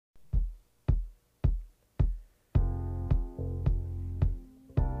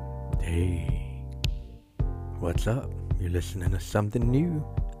Hey, what's up? You're listening to something new.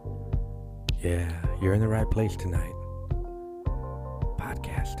 Yeah, you're in the right place tonight.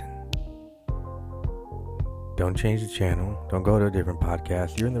 Podcasting. Don't change the channel. Don't go to a different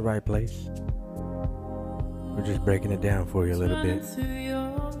podcast. You're in the right place. We're just breaking it down for you a little bit.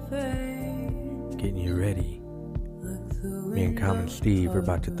 Getting you ready. Me and Common Steve are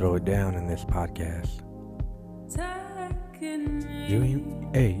about to throw it down in this podcast.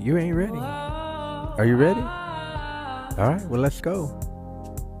 You ain't ready. Are you ready? Alright, well let's go.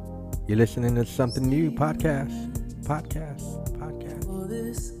 You're listening to something new podcast.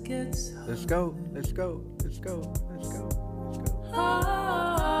 Let's go.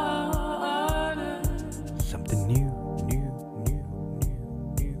 Something new.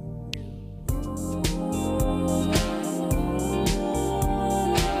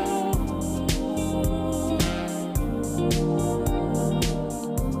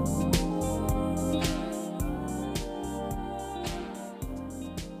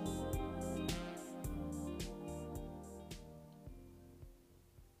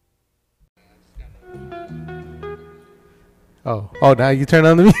 Oh! Now you turn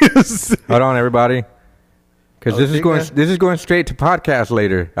on the music. Hold on, everybody, because this is going straight to podcast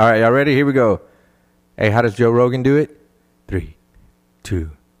later. All right, y'all ready? Here we go. Hey, how does Joe Rogan do it? 3,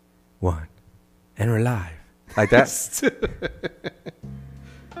 2, 1, and we're live like that.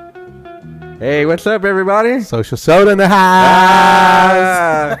 Hey, what's up, everybody? Social Soda in the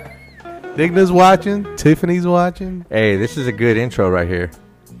house. Digna's watching. Tiffany's watching. Hey, this is a good intro right here.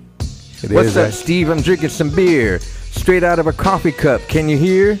 It What's is, up, right? Steve? I'm drinking some beer straight out of a coffee cup. Can you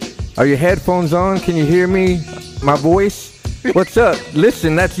hear? Are your headphones on? Can you hear me? My voice? What's up?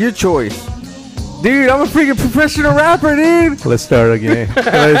 Listen, that's your choice. Dude, I'm a freaking professional rapper, dude. Let's start again.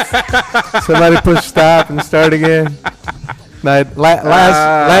 Somebody push stop and start again.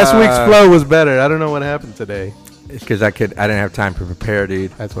 Last week's flow was better. I don't know what happened today. It's because I didn't have time to prepare,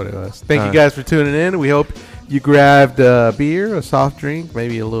 dude. That's what it was. Thank you guys for tuning in. We hope you grabbed a beer, a soft drink,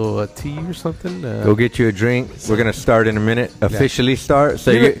 maybe a little tea or something. Go get you a drink. We're going to start in a minute. Officially start.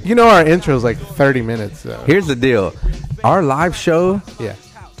 So you know our intro is like 30 minutes. So. Here's the deal. Our live show, Yeah.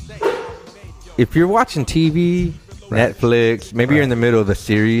 if you're watching TV, Right. Netflix, maybe you're in the middle of the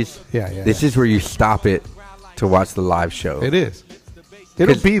series, this is where you stop it to watch the live show. It is.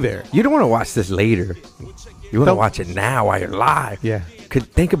 It'll 'Cause be there. You don't want to watch this later. You want to watch it now while you're live. Yeah.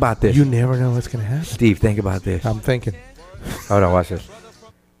 Think about this. You never know what's going to happen. Steve, think about this. I'm thinking. Hold on, watch this.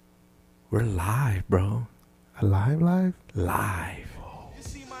 We're live, bro. Live? Live.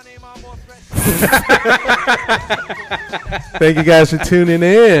 Thank you guys for tuning in.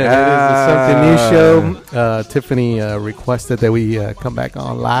 It is a Something New show. Tiffany requested that we come back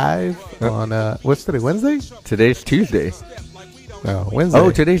on live on, what's today, Wednesday? Today's Tuesday. No, Wednesday.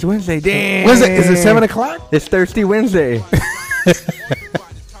 Oh, today's Wednesday. Damn. Wednesday. Is it 7 o'clock? It's Thirsty Wednesday.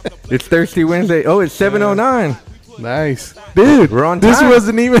 It's Thirsty Wednesday. Oh, it's 7:09. Nice. Dude, We're on this time.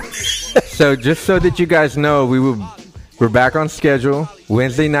 wasn't even... So just so that you guys know, we're back on schedule.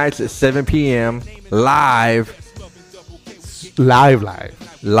 Wednesday nights at 7 p.m. Live. Live.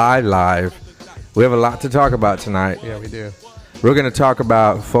 We have a lot to talk about tonight. Yeah, we do. We're going to talk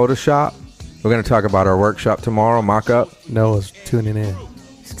about Photoshop. We're going to talk about our workshop tomorrow, mock-up. Noah's tuning in.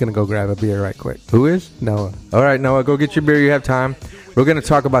 He's going to go grab a beer right quick. Who is? Noah. All right, Noah, go get your beer. You have time. We're going to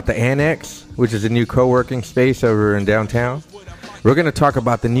talk about the Annex, which is a new co-working space over in downtown. We're going to talk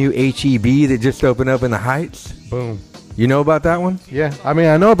about the new HEB that just opened up in the Heights. Boom. You know about that one? Yeah, I mean,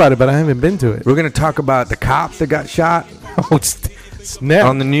 I know about it, but I haven't been to it. We're going to talk about the cops that got shot Oh, snap.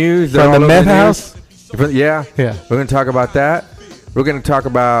 on the news. From They're the all meth over house? news. Yeah. Yeah. We're going to talk about that. We're going to talk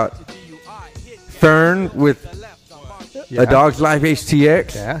about Fern with A Dog's Life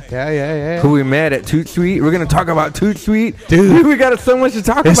HTX. Yeah. Who we met at Toot Sweet. We're going to talk about Toot Sweet. Dude. We got so much to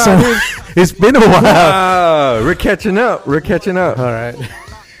talk about. Dude. It's been a while. We're catching up. All right.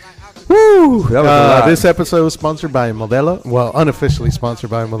 Woo! That was a lot. This episode was sponsored by Modelo. Well, unofficially sponsored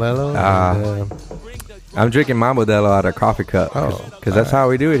by Modelo. I'm drinking my Modelo out of a coffee cup. Because that's how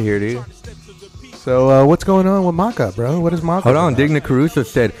we do it here, dude. So what's going on with Mock-Up, bro? What is Mock-Up? Hold on. Digna Caruso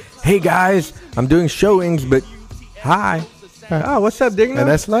said, hey, guys, I'm doing showings, but hi. Oh, what's up, Digna? And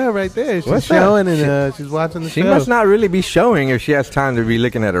that's love right there. She's What's showing up? and she's watching the She show. must not really be showing if she has time to be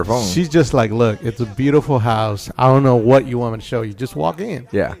looking at her phone. She's just like, look, it's a beautiful house. I don't know what you want me to show you. Just walk in.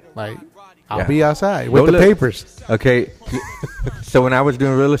 Yeah. Like, I'll Yeah. be outside Go with the look. papers. Okay. So when I was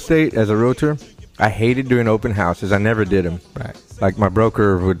doing real estate as a realtor, I hated doing open houses. I never did them. Right. Like my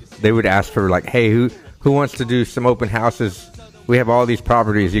broker would ask for like, hey, who wants to do some open houses? We have all these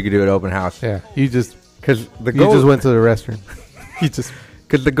properties you could do an open house. Yeah. You just Because the goal went to the restroom. You just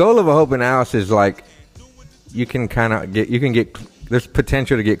Because the goal of an open house is like you can get there's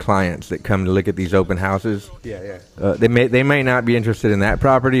potential to get clients that come to look at these open houses. Yeah. They may not be interested in that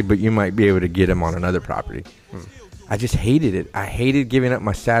property, but you might be able to get them on another property. I just hated it. I hated giving up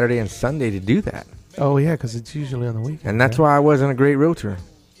my Saturday and Sunday to do that. Oh yeah, because it's usually on the weekend. And that's why I wasn't a great realtor.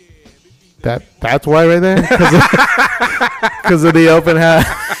 That's why right there, because of the open house.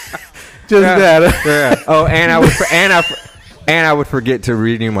 Just that. Yeah. Oh, and I would forget to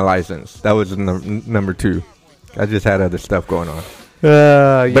renew my license. That was number 2. I just had other stuff going on.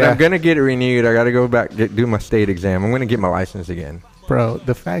 But I'm gonna get it renewed. I got to go back do my state exam. I'm gonna get my license again. Bro,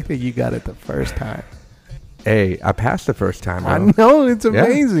 the fact that you got it the first time. Hey, I passed the first time, bro. I know, it's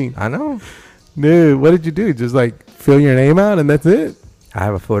amazing. Yeah, I know. Dude, what did you do? Just like fill your name out and that's it? I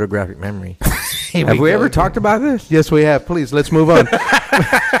have a photographic memory. Have we ever talked about this? Yes, we have. Please, let's move on.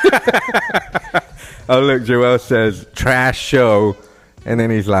 Oh, look, Joel says, trash show. And then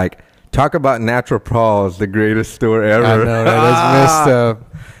he's like, talk about Natural Paws, the greatest store ever. I know, that is messed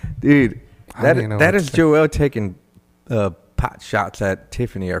up. Dude, that is Joel taking pot shots at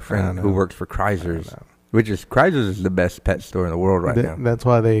Tiffany, our friend who works for Chrysler's. Chrysler's is the best pet store in the world right now. That's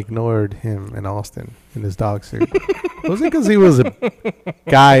why they ignored him in Austin in his dog suit. It wasn't because he was a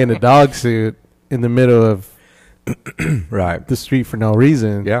guy in a dog suit in the middle of the street for no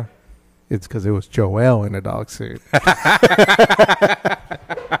reason. Yeah. It's because it was Joel in a dog suit.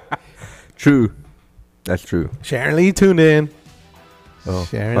 True. That's true. Sharon Lee tuned in. Oh,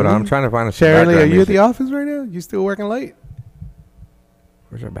 Sharon hold on, I'm trying to find a Sharon Lee, are you at the office right now? You still working late?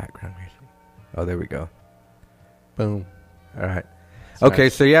 Where's our background music? Oh, there we go. Boom. All right. Okay,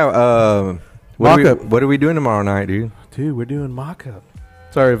 so yeah, what are we doing tomorrow night, dude? Dude, we're doing mock-up.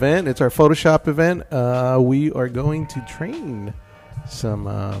 It's our event. It's our Photoshop event. We are going to train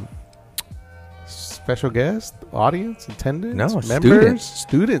some special guests, audience, attendants, members,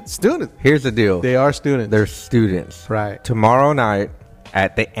 students. Here's the deal. They are students. They're students. Right. Tomorrow night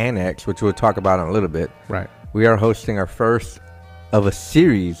at the Annex, which we'll talk about in a little bit. Right. We are hosting our first of a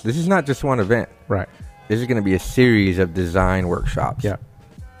series. This is not just one event. Right. This is going to be a series of design workshops. Yeah.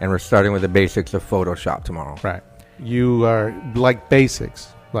 And we're starting with the basics of Photoshop tomorrow. Right. You are like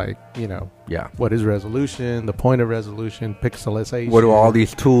basics, like, yeah. What is resolution, the point of resolution, pixelization. What do all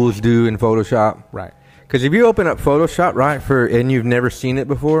these tools do in Photoshop? Right. Because if you open up Photoshop, right, and you've never seen it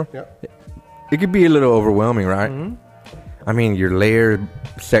before, it could be a little overwhelming, right? Mm-hmm. I mean, your layer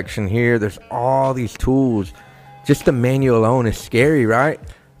section here, there's all these tools. Just the menu alone is scary, right?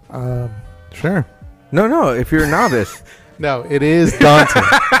 Sure. No, if you're a novice. No, it is daunting.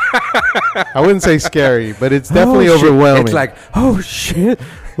 I wouldn't say scary, but it's definitely overwhelming. It's like, oh, shit.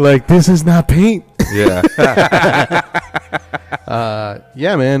 Like, this is not paint. Yeah.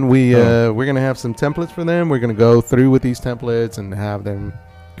 Yeah, man. We're going to have some templates for them. We're going to go through with these templates and have them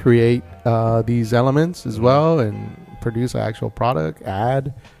create these elements as well and produce an actual product,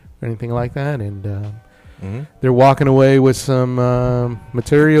 ad, or anything like that. And they're walking away with some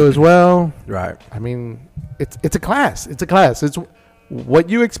material as well. Right. I mean, it's a class. It's a class. It's what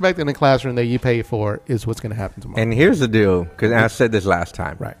you expect in a classroom that you pay for is what's going to happen tomorrow. And here's the deal, because I said this last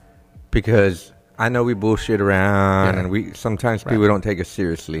time. Right. Because I know we bullshit around and we sometimes people don't take us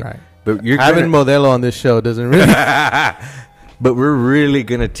seriously. Right. But you're having Modelo on this show doesn't really. But we're really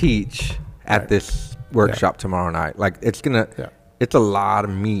going to teach at this workshop tomorrow night. Like, it's a lot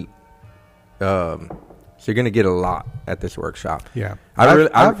of meat. So you're going to get a lot at this workshop. Yeah.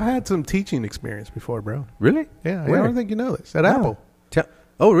 I've had some teaching experience before, bro. Really? Yeah. Where? I don't think you know this. At Apple.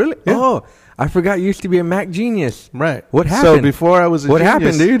 Oh, really? Yeah. Oh, I forgot you used to be a Mac genius. Right. What happened? So before I was a what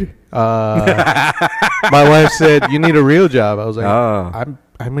genius, happened, dude? My wife said, you need a real job. I was like, oh.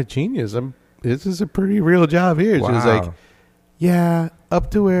 I'm a genius. This is a pretty real job here. Wow. She was like, yeah, up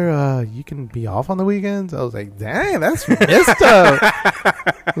to where you can be off on the weekends. I was like, dang, that's messed up.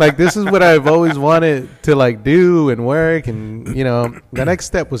 Like, this is what I've always wanted to like do and work, and the next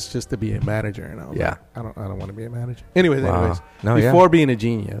step was just to be a manager. And I was like, I don't want to be a manager. Anyways, before being a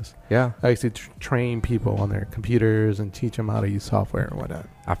genius, I used to train people on their computers and teach them how to use software and whatnot.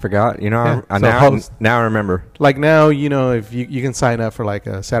 I forgot. Now I remember. Like now, if you can sign up for like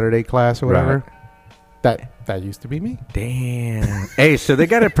a Saturday class or whatever. Right. That used to be me. Damn. Hey, so they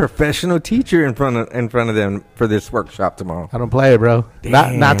got a professional teacher in front of them for this workshop tomorrow. I don't play it, bro.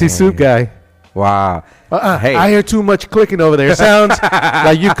 Not the soup guy. Wow. Hey, I hear too much clicking over there. It sounds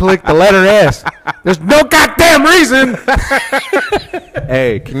like you clicked the letter S. There's no goddamn reason.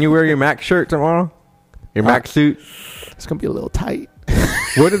 Hey, can you wear your Mac shirt tomorrow? Your Mac suit? It's gonna be a little tight.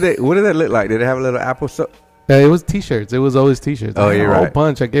 What did that look like? Did it have a little Apple It was T-shirts. It was always T-shirts. Oh, I had you're a whole right.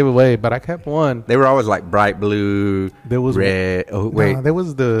 bunch I gave away, but I kept one. They were always like bright blue, There was red. Oh, wait. No, there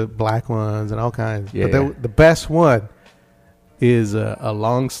was the black ones and all kinds. Yeah, But yeah. the best one is a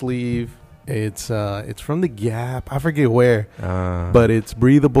long sleeve. It's from the Gap. I forget where, but it's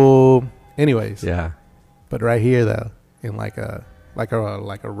breathable. Anyways, yeah. but right here though, in like a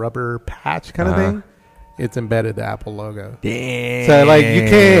rubber patch kind of thing, it's embedded the Apple logo. Damn. So like you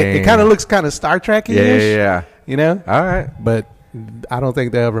can't. It kind of looks kind of Star Trek-ish. Yeah. You know. All right. But I don't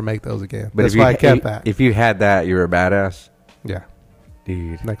think they'll ever make those again. But That's if you, why I kept that. If you had that, you were a badass. Yeah.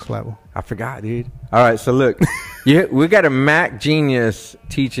 Dude. Next level. I forgot, dude. All right, so look. We got a Mac Genius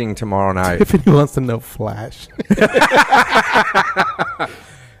teaching tomorrow night. Tiffany wants to know Flash.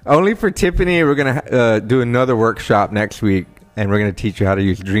 Only for Tiffany, we're going to do another workshop next week, and we're going to teach you how to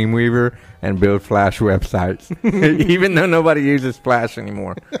use Dreamweaver and build Flash websites, even though nobody uses Flash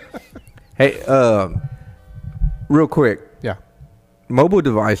anymore. Hey, real quick. Yeah. Mobile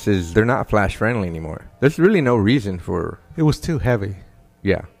devices, they're not Flash friendly anymore. There's really no reason for... It was too heavy.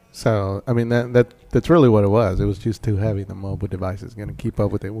 Yeah. So, I mean, that's really what it was. It was just too heavy. The mobile device is going to keep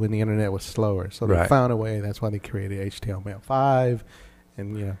up with it when the internet was slower. So they Right. found a way. That's why they created HTML5.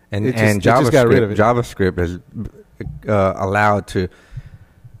 And, you know, And it JavaScript, just got rid of it. JavaScript is allowed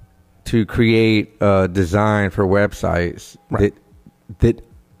to create design for websites Right. that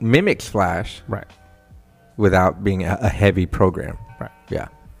mimics Flash Right. without being a heavy program. Right. Yeah.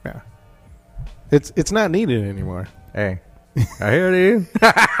 Yeah. It's not needed anymore. Hey, I hear you.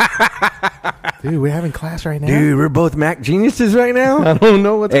 Dude, we're having class right now. Dude, we're both Mac geniuses right now. I don't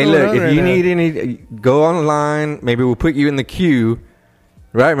know what's Hey, going look, on if right you now. need any, go online. Maybe we'll put you in the queue.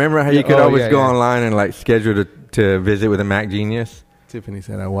 Right? Remember how you Yeah, could always go yeah. online and like schedule to visit with a Mac Genius? Tiffany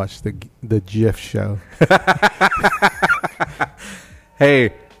said I watched the GIF show.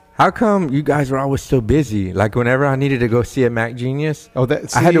 Hey, how come you guys were always so busy? Like whenever I needed to go see a Mac Genius, Oh,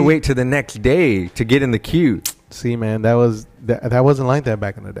 that I had to see- wait till the next day to get in the queue. See, man, that wasn't like that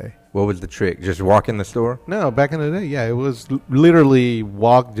back in the day. What was the trick? Just walk in the store? No, back in the day, yeah, it was literally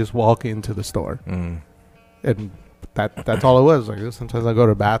just walk into the store, and that's all it was. Like sometimes I go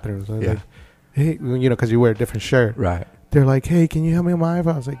to bathrooms, and Yeah. like, hey, you know, because you wear a different shirt. Right. They're like, hey, can you help me on my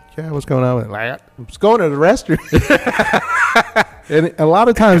iPhone? I was like, yeah, what's going on? Like, I'm just going to the restroom. And a lot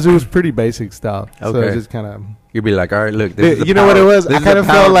of times it was pretty basic stuff. So Okay. it just kind of, You'd be like, all right, look, this is the you know what it power- was? this I is kind the of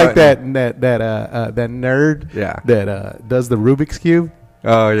power felt like button. that nerd Yeah. that does the Rubik's Cube.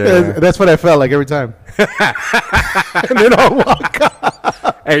 Oh, yeah. That's what I felt like every time. And then I'll walk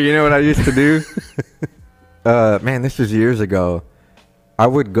off. Hey, you know what I used to do? Man, this was years ago. I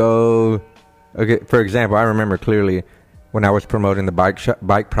would go. Okay, for example, I remember clearly when I was promoting the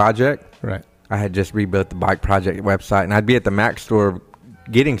bike project. Right. I had just rebuilt the bike project website, and I'd be at the Mac store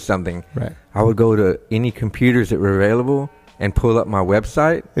getting something. Right. I would go to any computers that were available and pull up my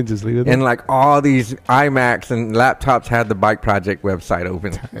website. And just leave it there. And like all these iMacs and laptops had the bike project website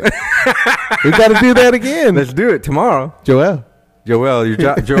open. We got to do that again. Let's do it tomorrow. Joel. Joel, your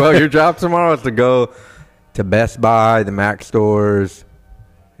job tomorrow is to go to Best Buy, the Mac stores.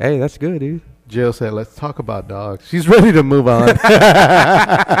 Hey, that's good, dude. Jill said, let's talk about dogs. She's ready to move on.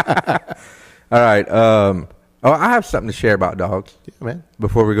 All right. I have something to share about dogs Yeah, man.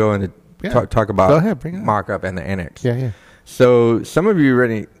 before we go into Yeah. talk about Go ahead, bring it up. mock-up and the annex. Yeah, yeah. So some of you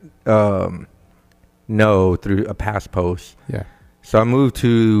already know through a past post. Yeah. So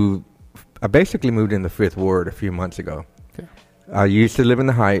I basically moved in the Fifth Ward a few months ago. Okay. I used to live in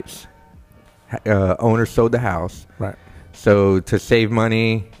the Heights. Owner sold the house. Right. So to save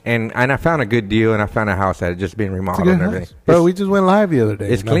money, and I found a good deal, and I found a house that had just been It's a remodeled good and house. everything. Bro, we just went live the other day.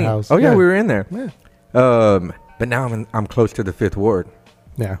 It's in that clean. house. Oh yeah, we were in there. Yeah. But now I'm close to the Fifth Ward,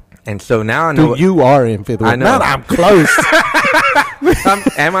 Yeah. and so now I know. Dude, you are in Fifth Ward. I know. Not I'm close.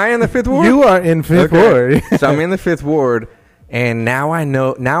 Am I in the Fifth Ward? You are in Fifth Okay. Ward. So I'm in the Fifth Ward, and now I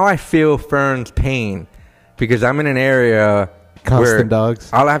know. Now I feel Fern's pain because I'm in an area where Constant dogs.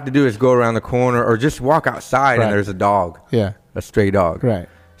 all I have to do is go around the corner or just walk outside, Right. and there's a dog, Yeah. a stray dog. Right.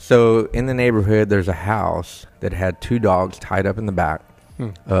 So in the neighborhood, there's a house that had 2 dogs tied up in the back.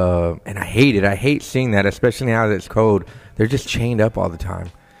 And I hate it. I hate seeing that, especially now that it's cold. They're just chained up all the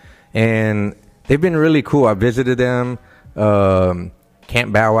time. And they've been really cool. I visited them.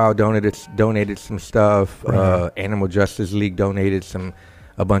 Camp Bow Wow donated some stuff. Right. Animal Justice League donated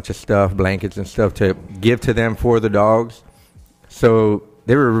a bunch of stuff, blankets and stuff to give to them for the dogs. So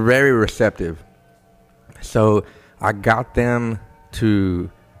they were very receptive. So I got them to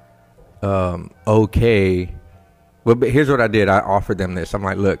okay. Well, but here's what I did. I offered them this. I'm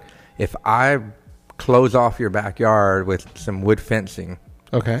like, look, if I close off your backyard with some wood fencing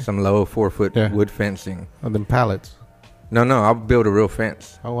Okay. Some low 4-foot Yeah. wood fencing. And then pallets. No, I'll build a real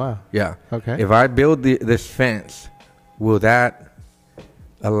fence. Oh, wow. Yeah. Okay. If I build this fence, will that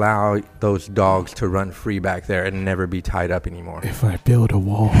allow those dogs to run free back there and never be tied up anymore? If I build a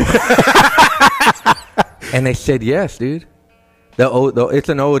wall. And they said yes, dude. It's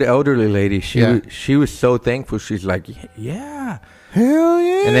an old elderly lady. She was so thankful. She's like, yeah. Hell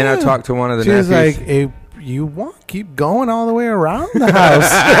yeah. And then I talked to one of the She's nephews. like, if you want, keep going all the way around the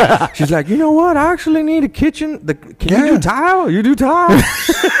house. She's like, you know what? I actually need a kitchen. Can you do tile? You do tile?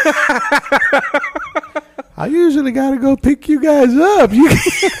 I usually got to go pick you guys up.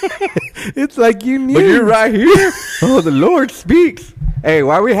 It's like you need. But you're right here. Oh, the Lord speaks. Hey,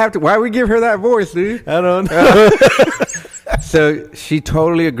 why we give her that voice, dude? I don't know. So she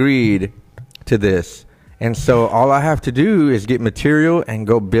totally agreed to this. And so all I have to do is get material and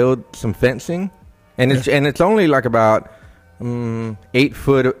go build some fencing. And it's only like about 8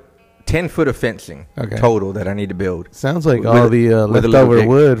 foot, 10 foot of fencing total that I need to build. Sounds like all the leftover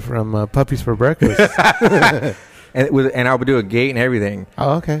wood from Puppies for Breakfast. And I'll do a gate and everything.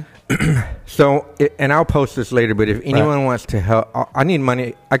 Oh, okay. So, and I'll post this later, but if anyone wants to help, I need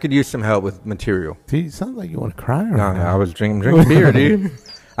money. I could use some help with material. Dude, it sounds like you want to cry right No, now. I was drinking beer, dude.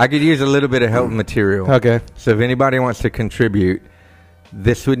 I could use a little bit of help with material. Okay. So if anybody wants to contribute,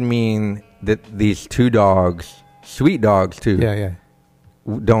 this would mean that these 2 dogs, sweet dogs too,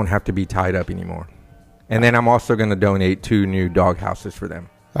 don't have to be tied up anymore. And then I'm also going to donate 2 new dog houses for them.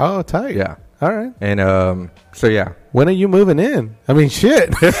 Oh, tight. Yeah. All right. And so yeah. When are you moving in? I mean,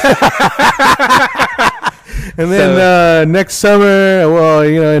 shit. And then next summer, well,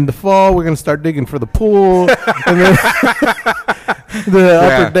 in the fall, we're going to start digging for the pool. And then the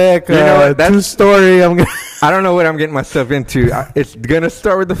upper deck, 2-story. I don't know what I'm getting myself into. It's going to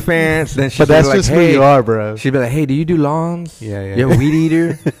start with the fence. Then she'll But that's be like, just hey, who you are, bro. She'll be like, hey, do you do lawns? Yeah. You're a weed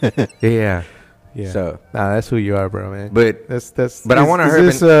eater? Yeah. Yeah. So, that's who you are, bro, man. But that's. But I want to hurt.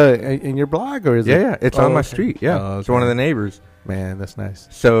 Is this in your blog or is it? Yeah, it's on my street. Yeah, Oh, it's one of the neighbors. Man, that's nice.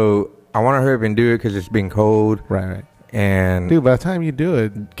 So I want to hurry up and do it because it's been cold. Right. And Dude, by the time you do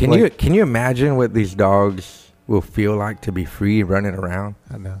it, can you imagine what these dogs will feel like to be free running around?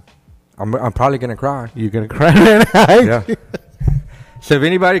 I know. I'm probably gonna cry. You're gonna cry right now. Yeah. So if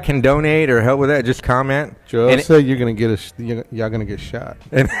anybody can donate or help with that, just comment. Joe said you're gonna get y'all gonna get shot.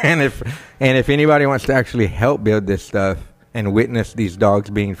 And if anybody wants to actually help build this stuff and witness these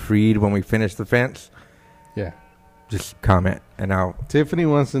dogs being freed when we finish the fence, just comment and I'll. Tiffany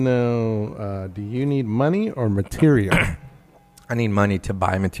wants to know: do you need money or material? I need money to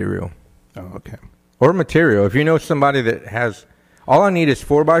buy material. Oh, okay. Or material. If you know somebody that has, all I need is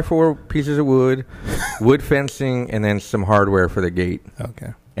 4x4 pieces of wood, wood fencing, and then some hardware for the gate.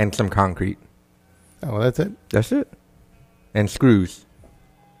 Okay. And some concrete. Oh, well, that's it. That's it. And screws.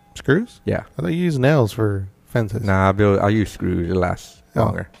 Screws? Yeah. I thought you use nails for fences. Nah, I use screws. It lasts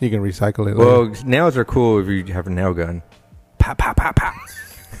longer. You can recycle it. Well, later. nails are cool if you have a nail gun. Pow, pow, pow, pow.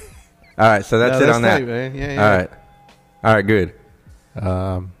 All right, so that's it on that. Tight, man. Yeah. All right, good.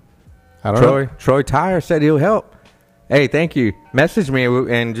 I don't know. Troy Tyre said he'll help. Hey, thank you. Message me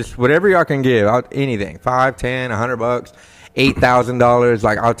and just whatever y'all can give. Anything. $5, $10, $100, $8,000.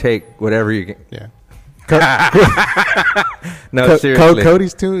 Like, I'll take whatever you can. Yeah. No, seriously.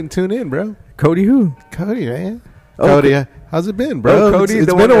 Cody's tune in, bro. Cody who? Cody, man. Oh, Cody, how's it been, bro? Oh, Cody, it's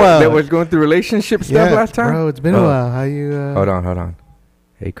the been one a while. that was going through relationship stuff last time? Bro, it's been a while. How you... Hold on.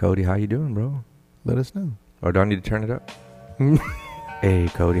 Hey, Cody, how you doing, bro? Let us know. Or do I need to turn it up? Hey,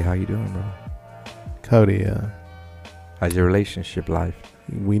 Cody, how you doing, bro? Cody, how's your relationship life?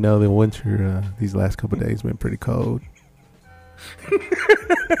 We know the winter, these last couple of days been pretty cold.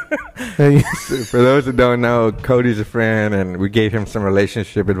 For those that don't know, Cody's a friend, and we gave him some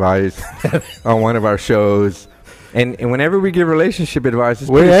relationship advice on one of our shows. And whenever we give relationship advice,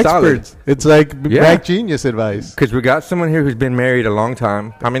 it's we're pretty experts. solid. It's like Black Genius advice. Because we got someone here who's been married a long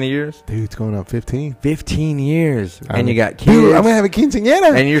time. How many years? Dude, it's going on 15. 15 years. And you got kids. Dude, I'm going to have a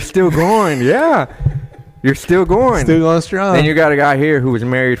quinceañera. And you're still going. Yeah. You're still going. Still going strong. Then you got a guy here who was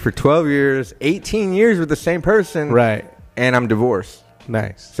married for 12 years, 18 years with the same person. Right. And I'm divorced.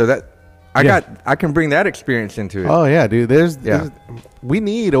 Nice. So that I can bring that experience into it. Oh yeah, dude. There's we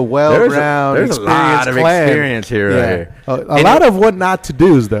need a well-rounded, there's a lot of clan. experience here. Right here. A lot of what not to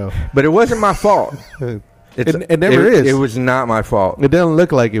do's though. But it wasn't my fault. It never is. It was not my fault. It doesn't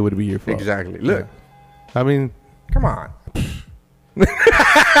look like it would be your fault. Exactly. Look. I mean, come on.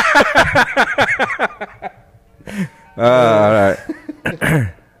 All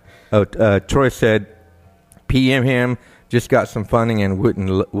right. Troy said, PM him. Just got some funding and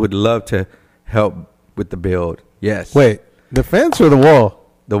would love to help with the build. Yes. Wait, the fence or the wall?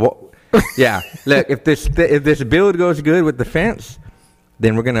 The wall. Yeah. Look, if this build goes good with the fence,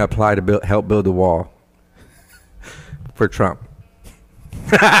 then we're gonna apply to help build the wall for Trump.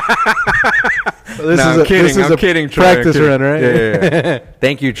 I'm kidding. Troy. Practice run, right? Yeah.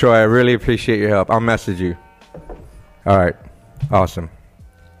 Thank you, Troy. I really appreciate your help. I'll message you. All right. Awesome.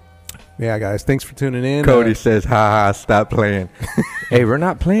 Yeah, guys. Thanks for tuning in. Cody says, ha, stop playing. Hey, we're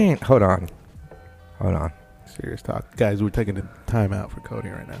not playing. Hold on. Serious talk. Guys, we're taking a time out for Cody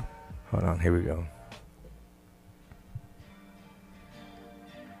right now. Hold on. Here we go.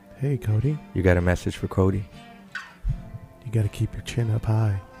 Hey, Cody. You got a message for Cody? You got to keep your chin up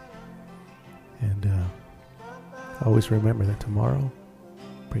high. And always remember that tomorrow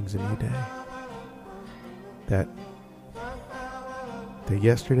brings a new day. That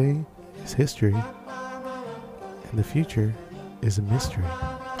yesterday is history. And the future is a mystery.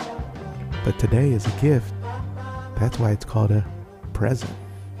 But today is a gift. That's why it's called a present.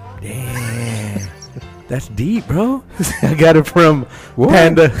 Damn. That's deep, bro. I got it from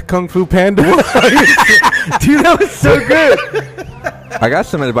Panda, Kung Fu Panda. Dude, that was so good. I got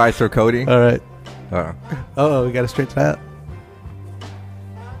some advice for Cody. All right. Oh, we got to stretch it out.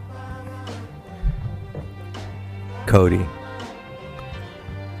 Cody,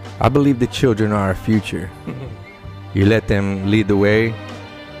 I believe the children are our future. You let them lead the way.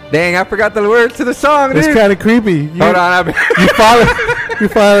 Dang, I forgot the words to the song. It's kind of creepy. Hold on. You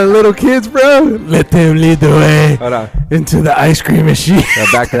follow little kids, bro. Let them lead the way. Hold on. Into the ice cream machine.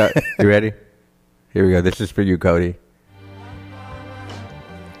 Back it up. You ready? Here we go. This is for you, Cody.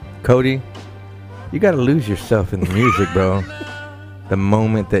 Cody, you got to lose yourself in the music, bro. The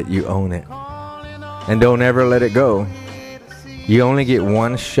moment that you own it. And don't ever let it go. You only get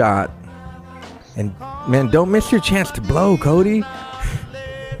one shot. And, man, don't miss your chance to blow, Cody.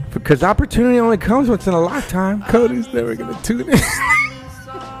 Because opportunity only comes once in a lifetime. Cody's never going to tune in.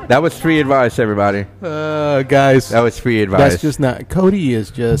 That was free advice, everybody. Guys. That was free advice. That's just not. Cody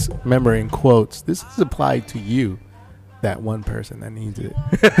is just remembering quotes. This is applied to you, that one person that needs it.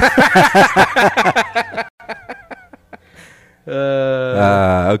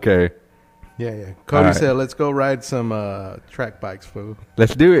 Okay. Yeah. Cody said, let's go ride some track bikes, fool.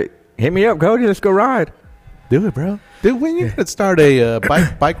 Let's do it. Hit me up, Cody. Let's go ride. Do it, bro. Dude, when you could start a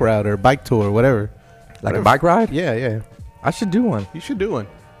bike route or bike tour or whatever. Like a bike ride? Yeah. I should do one. You should do one.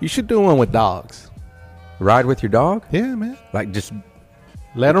 You should do one with dogs. Ride with your dog? Yeah, man. Like just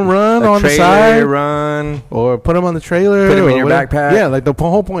let them run on the side. Run. Or put them on the trailer. Put them in your backpack. Yeah, like the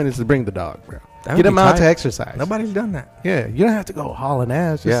whole point is to bring the dog, bro. Get them out to exercise. Nobody's done that. Yeah, you don't have to go hauling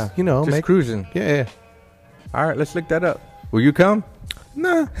ass. Just, just cruising. Yeah. All right, let's look that up. Will you come?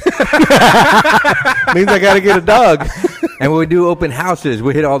 Nah. Means I got to get a dog. And we'll do open houses.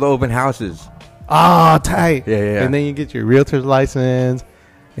 We'll hit all the open houses. Oh, tight. Yeah. And then you get your realtor's license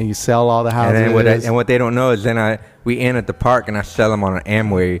and you sell all the houses. And what they don't know is then we end at the park and I sell them on an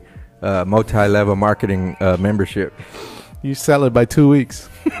Amway multi-level marketing membership. You sell it by 2 weeks.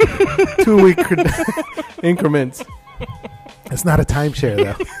 2 week increments. It's not a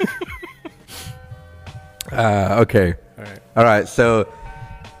timeshare, though. Okay. All right. So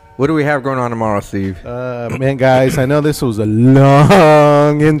what do we have going on tomorrow, Steve? Man, guys, I know this was a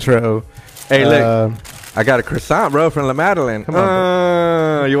long intro. Hey, look. I got a croissant, bro, from La Madeleine. Come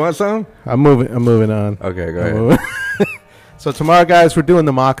on. You want some? I'm moving on. Okay, go ahead. So tomorrow, guys, we're doing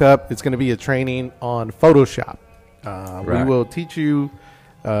the mock-up. It's going to be a training on Photoshop. We will teach you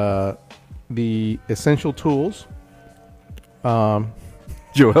the essential tools.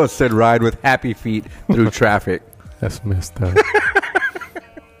 Joel said ride with happy feet through traffic. That's messed up.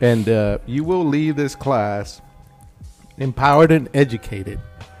 And you will leave this class empowered and educated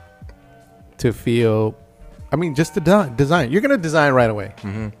to feel, just to design. You're going to design right away.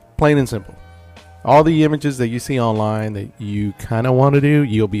 Mm-hmm. Plain and simple. All the images that you see online that you kind of want to do,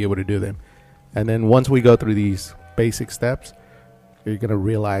 you'll be able to do them. And then once we go through these basic steps, you're going to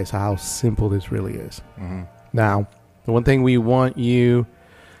realize how simple this really is. Mm-hmm. Now, the one thing we want you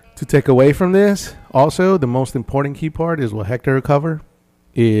to take away from this, also, the most important key part is what Hector will cover,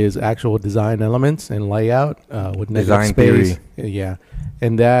 is actual design elements and layout with design space. Theory. Yeah.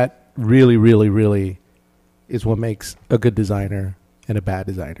 And that really, really, really is what makes a good designer and a bad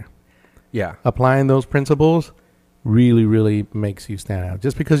designer. Yeah. Applying those principles really, really makes you stand out.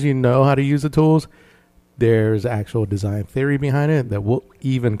 Just because you know how to use the tools, there's actual design theory behind it that we'll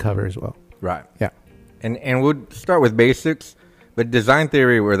even cover as well. Right. Yeah. And we'll start with basics, but design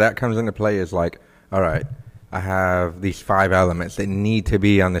theory where that comes into play is like, all right, I have these 5 elements that need to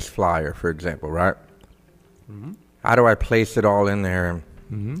be on this flyer, for example, right? Mm-hmm. How do I place it all in there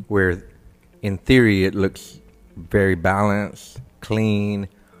where in theory it looks very balanced clean.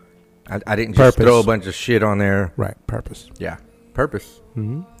 I didn't just Purpose. throw a bunch of shit on there. Right. Purpose. Yeah, purpose.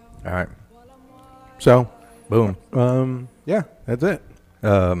 Mm-hmm. All right, So, boom. yeah, that's it.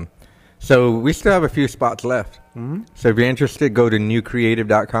 So we still have a few spots left. Mm-hmm. So if you're interested, go to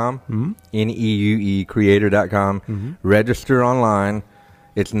newcreative.com, Mm-hmm. NEUE creator.com. Mm-hmm. Register online.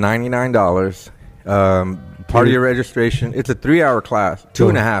 It's $99. Part of your registration. It's a 3-hour class,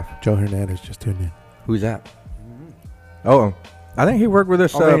 2.5. Joe Hernandez just tuned in. Who's that? Oh, I think he worked with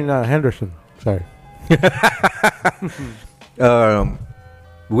us. Henderson. Sorry.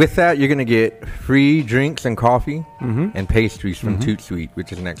 With that, you're going to get free drinks and coffee Mm-hmm. and pastries from Mhm. Toot Sweet,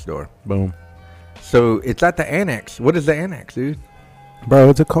 which is next door. Boom. So it's at the annex. What is the annex, dude? Bro,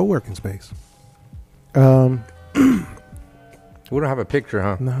 it's a co-working space. We don't have a picture,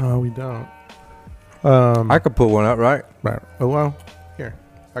 huh? No, we don't. I could pull one up, right? Right. Oh, well, here.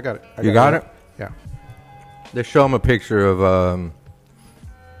 I got it. You got it? Yeah. Let's show them a picture of.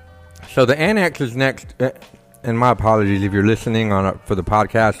 So the annex is next. And my apologies if you're listening for the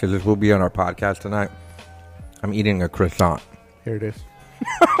podcast, because this will be on our podcast tonight. I'm eating a croissant. Here it is.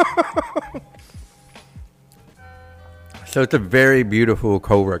 So it's a very beautiful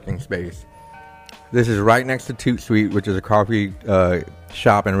co-working space. This is right next to Toot Sweet, which is a coffee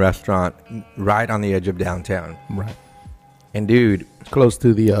shop and restaurant right on the edge of downtown. Right. And dude, Close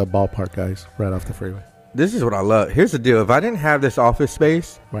to the ballpark, guys. Right off the freeway. this is what I love. Here's the deal. If I didn't have this office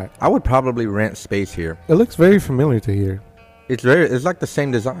space, Right. I would probably rent space here. It looks very familiar to here. It's like the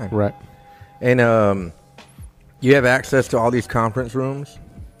same design. Right. And you have access to all these conference rooms.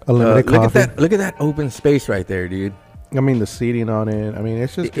 Unlimited coffee. Look at that open space right there, dude. I mean, the seating on it. I mean,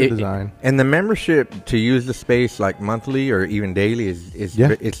 it's just good design. And the membership to use the space like monthly or even daily is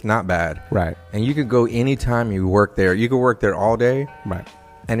Yeah. it's not bad. Right. And you could go anytime you work there. You could work there all day. Right.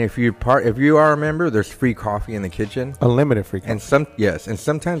 And if you are a member, there's free coffee in the kitchen. Unlimited free coffee. And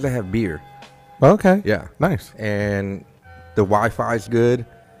sometimes they have beer. Okay. Yeah. Nice. And the Wi-Fi is good.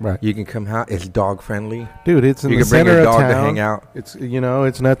 Right. You can come out. It's dog friendly. Dude, it's in You the can bring center your of dog to town. hang out. It's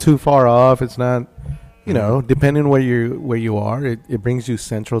it's not too far off. It's not, depending where you are, it brings you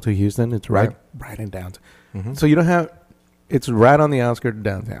central to Houston. It's right in downtown. Mhm. So you don't have. It's right on the outskirts of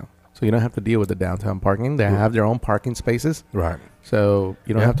downtown. So you don't have to deal with the downtown parking. They have their own parking spaces. Right. So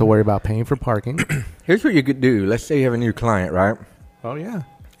you don't Yeah. have to worry about paying for parking. Here's what you could do. Let's say you have a new client, right? Oh yeah.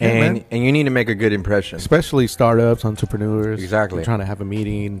 And you need to make a good impression. Especially startups, entrepreneurs. Exactly. They're trying to have a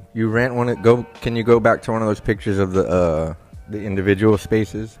meeting. You rent one. Can you go back to one of those pictures of the individual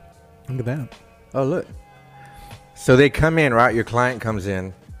spaces? Look at that. Oh, look. So they come in, right? Your client comes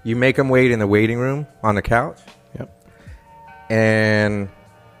in. You make them wait in the waiting room on the couch. Yep. And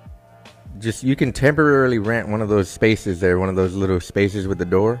you can temporarily rent one of those spaces there, one of those little spaces with the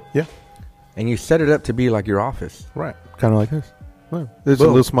door. Yeah. And you set it up to be like your office. Right. Kind of like this. Well, there's a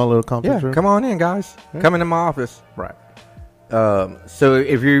Boom. little small little conference Yeah, room. come on in, guys. Yeah. Come into my office. Right. So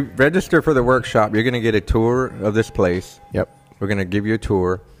if you register for the workshop, you're going to get a tour of this place. Yep. We're going to give you a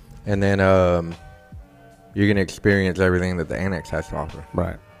tour. And then you're going to experience everything that the annex has to offer.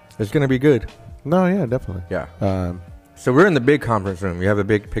 Right. It's going to be good. No, yeah, definitely. Yeah. So we're in the big conference room. You have a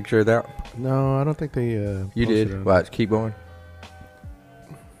big picture of that? No, I don't think they. You posted did. on Watch. Keep going.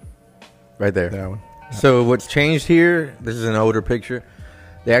 Right there. that one. So what's changed here, this is an older picture.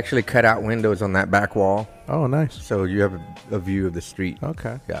 They actually cut out windows on that back wall. Oh, nice. So you have a view of the street.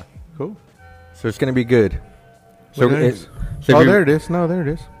 Okay. Yeah. Cool. So it's going to be good. So, Well, nice. so Oh, if you- there it is. No, there it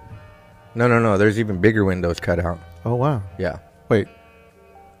is. No. There's even bigger windows cut out. Oh, wow. Yeah. Wait.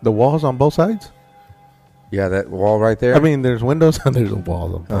 The walls on both sides? Yeah, that wall right there. I mean, there's windows and there's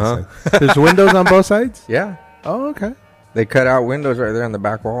walls on both Uh-huh. sides. There's windows on both sides? yeah. Oh, okay. They cut out windows right there on the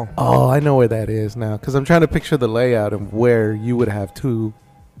back wall. Oh, I know where that is now. Because I'm trying to picture the layout of where you would have two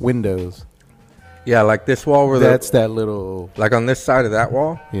windows. Yeah, like this wall where That's that little. like on this side of that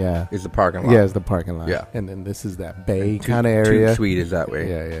wall Yeah. is the parking lot. Yeah, it's the parking lot. Yeah. And then this is that bay Toot- kind of Toot area. Sweet is that way.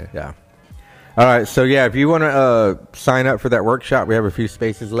 Yeah. Yeah. All right. So, yeah, if you want to sign up for that workshop, we have a few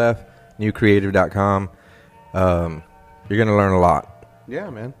spaces left. Newcreative.com. You're going to learn a lot. Yeah,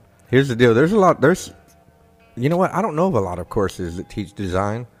 man. Here's the deal. You know what? I don't know of a lot of courses that teach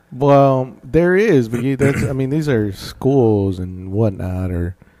design. Well, there is, but I mean, these are schools and whatnot,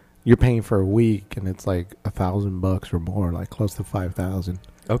 or you're paying for a week, and it's like $1,000 or more, like close to 5,000.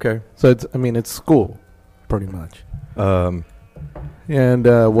 Okay. So it's school, pretty much. And And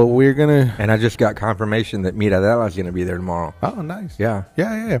what we're gonna. I just got confirmation that Miradela is going to be there tomorrow. Oh, nice. Yeah.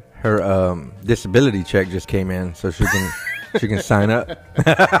 Yeah. Her disability check just came in, so she can she can sign up.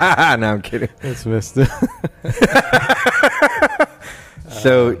 No, I'm kidding. It's missed.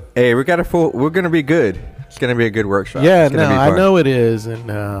 So, hey, we're going to be good. It's gonna be a good workshop. Yeah, It's gonna no, be I fun. know it is,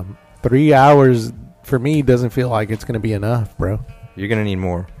 and 3 hours for me doesn't feel like it's gonna be enough, bro. You're gonna need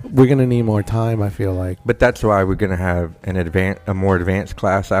more, We're gonna need more time. I feel like. but that's why we're gonna have a more advanced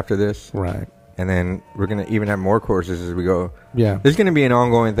class after this, Right. and then we're gonna even have more courses as we go. Yeah. There's gonna be an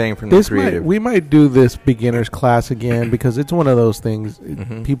ongoing thing from the This creative. we might do this beginners class again because it's one of those things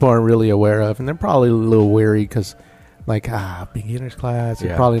people aren't really aware of, and they're probably a little weary because, like, beginners class,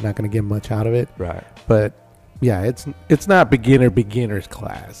 you're Yeah. probably not going to get much out of it. Right. But yeah, it's not beginners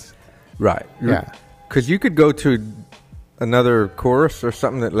class. Right. Yeah, Because you could go to another course or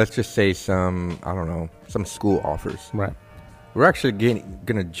something that, let's just say some school offers. right. We're actually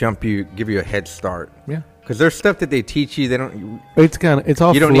gonna give you a head start. Yeah, Because there's stuff that they teach you. They don't. it's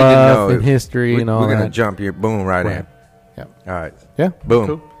all You don't fluff need to know. and history We're and all gonna that. jump you, boom, right in. Right. Yeah, All right. yeah, Boom.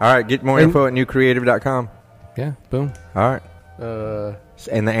 cool. All right. Get more And- info at newcreative.com. Yeah, boom. All right.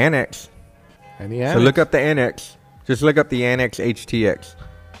 And the annex. And yeah, So look up the annex. Just look up the annex HTX.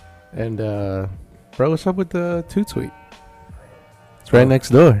 and bro, what's up with the Toot Suite? It's right next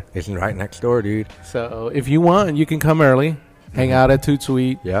door. It's right next door, dude. So if you want, you can come early, hang out at Toot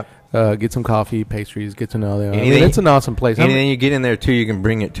Suite, Yep. get some coffee, pastries, get to know them. Anything- It's an awesome place. And then you get in there too. You can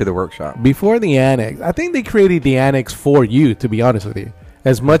bring it to the workshop. Before the annex, I think they created the annex for you, to be honest with you.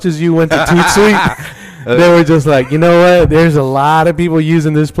 As much as you went to Toot Suite, they were just like, you know what? There's a lot of people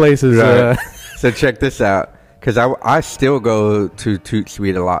using this place as Right. So check this out. Because I still go to Toot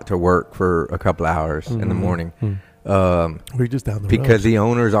Suite a lot to work for a couple hours in the morning. we're just down the road. Because the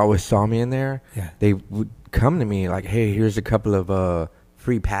owners always saw me in there. Yeah. They would come to me like, hey, here's a couple of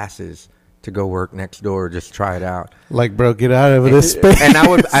free passes to go work next door. Just try it out. Like, bro, get out of this space.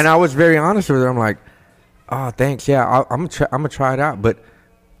 And I was very honest with her. I'm like, oh, thanks. Yeah, I'm gonna try it out. But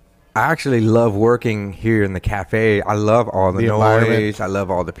I actually love working here in the cafe. I love all the environment. noise. I love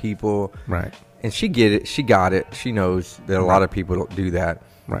all the people. Right, And she get it. She got it. She knows that a lot of people don't do that.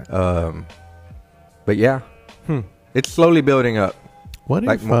 right. But yeah, it's slowly building up. What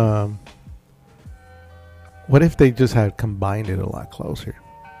like if they just had combined it a lot closer?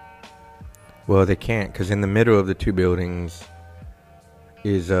 Well, they can't because in the middle of the two buildings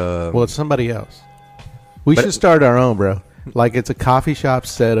is Well, it's somebody else. We But- should start our own, bro. Like, it's a coffee shop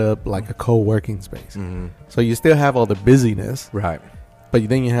set up like a co-working space. So you still have all the busyness, right. but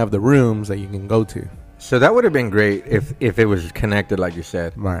then you have the rooms that you can go to. So that would have been great if it was connected, like you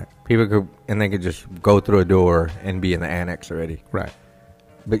said. Right, People could and they could just go through a door and be in the annex already. right.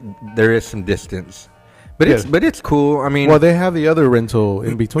 But there is some distance. But Yeah. it's cool. I mean, Well, they have the other rental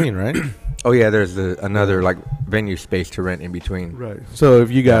in between, right? oh yeah, there's another like venue space to rent in between. Right. So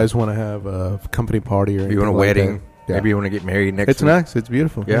if you guys want to have a company party or If you want a anything like wedding, that, yeah. maybe you want to get married next. It's week. nice. It's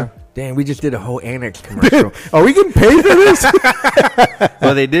beautiful. Yeah. Damn, we just did a whole annex commercial. Are we getting paid for this?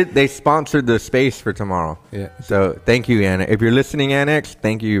 Well, they did. They sponsored the space for tomorrow. Yeah. So thank you, Anna. If you're listening, Annex,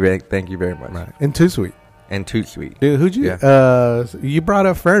 thank you very much. Right. And Too Sweet. And Toot Sweet. Dude, who'd you? You brought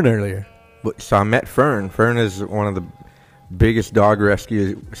up Fern earlier. So I met Fern. Fern is one of the biggest dog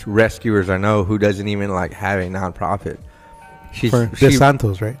rescuers I know, who doesn't even like have a nonprofit. Fern De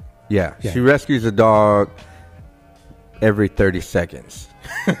Santos, right? Yeah, Yeah. she rescues a dog every 30 seconds.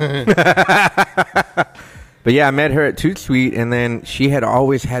 But yeah, I met her at Toot Sweet, and then she had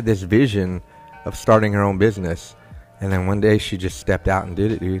always had this vision of starting her own business. And then one day she just stepped out and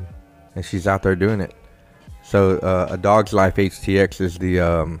did it, dude. And she's out there doing it. So A Dog's Life HTX is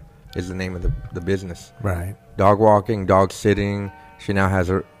the name of the business. Right. Dog walking, dog sitting. She now has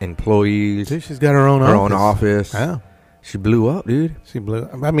her employees, Dude, she's got her own office. Yeah. She blew up, dude. She blew.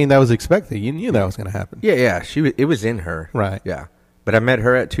 I mean, that was expected. You knew that was going to happen. Yeah. It was in her. Right. Yeah. But I met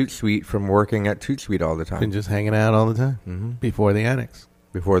her at Toot Sweet from working at Toot Sweet all the time. Been just hanging out all the time before the annex.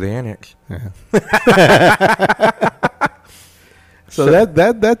 Before the annex. Yeah. So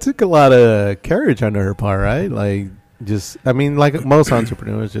that took a lot of courage on her part, right? Like, just, I mean, like most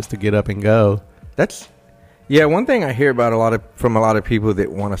entrepreneurs, just to get up and go. That's one thing I hear about from a lot of people that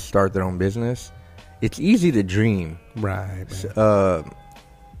want to start their own business. It's easy to dream. Right. So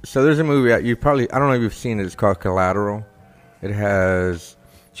there's a movie out, I don't know if you've seen it. It's called Collateral. It has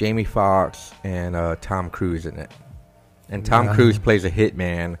Jamie Foxx and Tom Cruise in it. And Tom Cruise plays a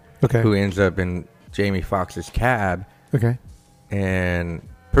hitman who ends up in Jamie Foxx's cab. Okay. And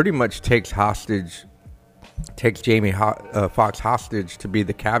pretty much takes Jamie Foxx hostage to be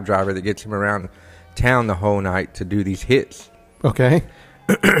the cab driver that gets him around town the whole night to do these hits. Okay.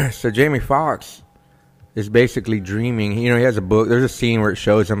 So Jamie Foxx is basically dreaming. You know, he has a book. There's a scene where it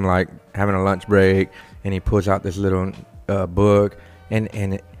shows him like having a lunch break, and he pulls out this little book,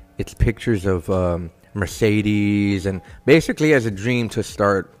 and it's pictures of Mercedes, and basically has a dream to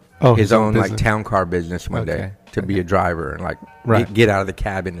start his own like business. town car business one day to be a driver and like Right. get out of the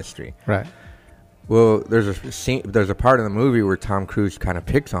cab industry. Right. Well, there's a part of the movie where Tom Cruise kind of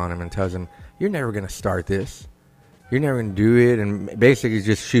picks on him and tells him, "You're never gonna start this. You're never gonna do it," and basically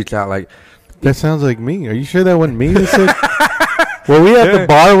just shoots out like, That sounds like me. Are you sure that wasn't me? That said, well, we at the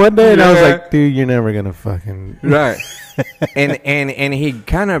bar one day, and I was Yeah. like, dude, you're never gonna fucking right. and he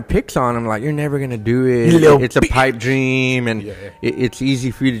kind of picks on him like, "You're never gonna do You it. little It's a pipe dream, and Yeah. it's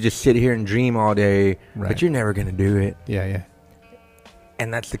easy for you to just sit here and dream all day, Right. but you're never gonna do it." yeah.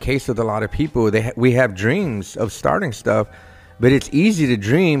 And that's the case with a lot of people. We have dreams of starting stuff, but it's easy to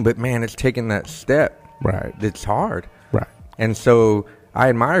dream, but man, it's taking that step Right. that's hard. Right. And so I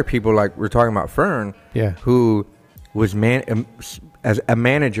admire people like we're talking about Fern, Yeah. who was as a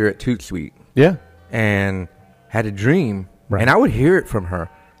manager at Toot Sweet Yeah. and had a dream. Right. And I would hear it from her.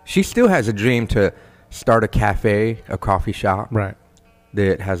 She still has a dream to start a cafe, a coffee shop Right.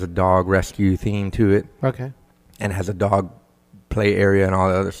 that has a dog rescue theme to it Okay. and has a dog play area and all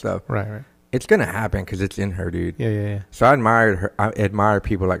the other stuff. Right. It's going to happen because it's in her, dude. Yeah. So I admired her. I admire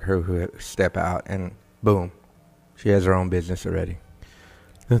people like her who step out and boom, she has her own business already.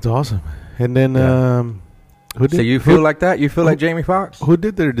 That's awesome. And then, Yeah. who did? So you feel like that? You feel like Jamie Foxx? who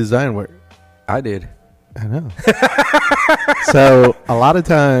did their design work? I did. I know. So a lot of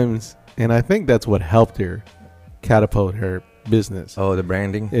times, and I think that's what helped her catapult her business. Oh, the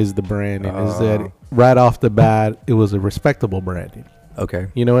branding. Is the branding? Is Oh. that right off the bat, it was a respectable branding. Okay.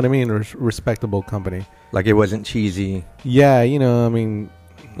 You know what I mean? Respectable company. Like it wasn't cheesy. Yeah, you know, I mean,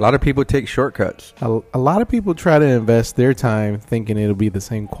 A lot of people take shortcuts. a lot of people try to invest their time thinking it'll be the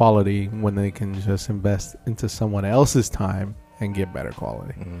same quality when they can just invest into someone else's time and get better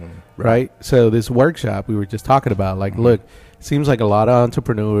quality. Right? So this workshop we were just talking about, like, look, it seems like a lot of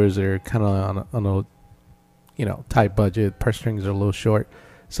entrepreneurs are kind of on a, you know, tight budget. Purse strings are a little short,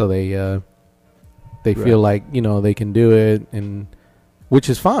 so they feel like, you know, they can do it, and which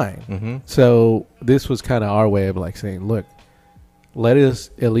is fine. Mm-hmm. So this was kind of our way of like saying, look, let us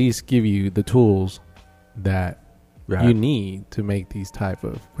at least give you the tools that Right. you need to make these type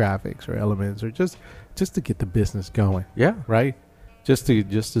of graphics or elements, or just to get the business going, Yeah. right? Just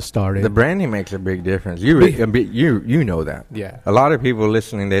to start it. The branding makes a big difference. You know that. Yeah. A lot of people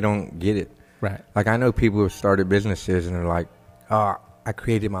listening, they don't get it. Right. Like I know people who have started businesses and they're like, "Oh, I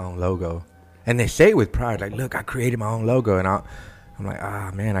created my own logo," and they say it with pride, like, "Look, I created my own logo," and I'm like,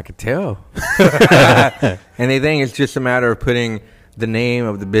 "Ah, man, I could tell." And they think it's just a matter of putting the name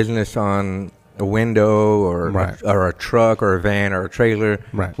of the business on a window or Right. or a truck or a van or a trailer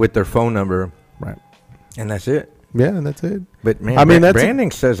Right. with their phone number, Right. and that's it. Yeah, that's it. But man, I mean, that's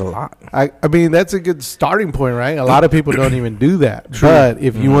branding says a lot. I mean, that's a good starting point, right? A lot of people don't even do that. True. But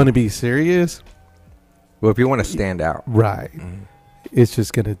if you Mhm. want to be serious, Well, if you want to stand out, right, it's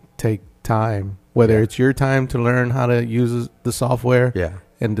just going to take time. Whether Yeah. it's your time to learn how to use the software yeah,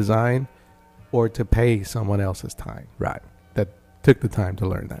 and design, or to pay someone else's time right. that took the time to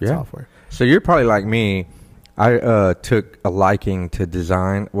learn that Yeah. software. So you're probably like me. I took a liking to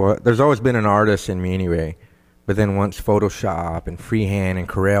design. Well, there's always been an artist in me anyway. But then once Photoshop and freehand and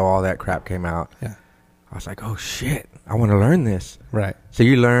Corel, all that crap came out, Yeah. I was like, oh, shit, I want to learn this. Right. So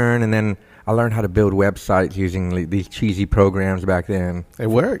you learn, and then I learned how to build websites using these cheesy programs back then. It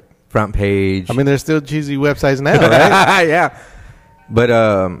worked. Front page. I mean, there's still cheesy websites now, right? yeah. But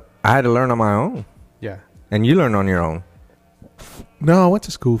I had to learn on my own. Yeah. And you learned on your own. No, I went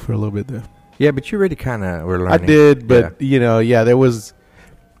to school for a little bit there. Yeah, but you already kind of were learning. I did, but Yeah. there was.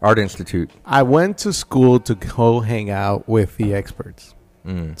 Art Institute. I went to school to go hang out with the experts.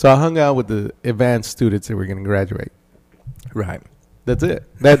 Mm. So I hung out with the advanced students that were going to graduate. Right. That's it.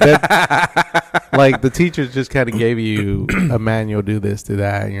 That like the teachers just kind of gave you a manual, do this, do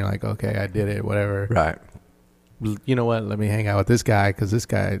that, and you're like, okay, I did it, whatever. Right. You know what? Let me hang out with this guy because this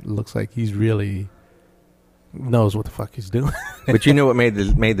guy looks like he's really knows what the fuck he's doing. But you know what made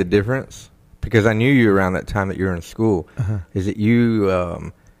the difference? Because I knew you around that time that you were in school. Is that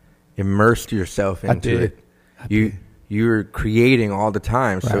you immersed yourself I into did. it? You were creating all the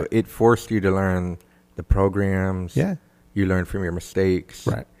time, so Right. it forced you to learn the programs. Yeah. You learned from your mistakes.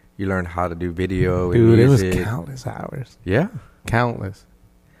 Right. You learned how to do video Dude, and it was music. countless hours. Yeah. Countless.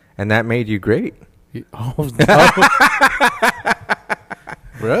 And that made you great. Oh, no.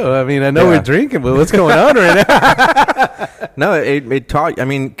 Bro, I mean, I know Yeah. we're drinking, but what's going on right now? No, it taught. I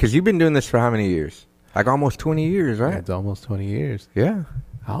mean, because you've been doing this for how many years? Like almost 20 years, right? It's almost 20 years. Yeah.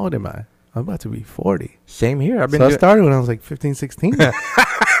 How old am I? I'm about to be 40. Same here. I've been So I doing. started when I was like 15, 16. For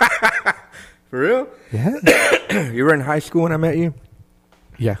real? Yeah. You were in high school when I met you?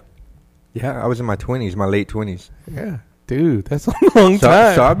 Yeah. Yeah, I was in my 20s, my late 20s. Yeah. Dude, that's a long So,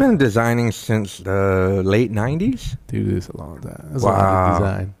 time. so I've been designing since the late 90s. Dude, it's a long time. That's a lot of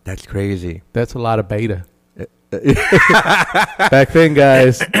design. That's crazy. That's a lot of beta. Back then,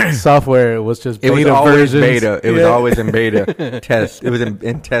 guys, software was just beta It was always versions. beta. It was always in beta test. It was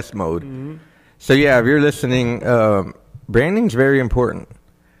in test mode. Mm-hmm. So yeah, if you're listening, branding's very important.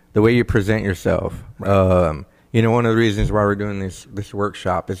 The way you present yourself. One of the reasons why we're doing this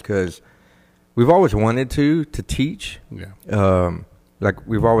workshop is because we've always wanted to teach. Yeah. Like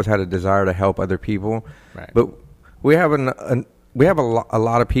we've always had a desire to help other people. Right. But we have a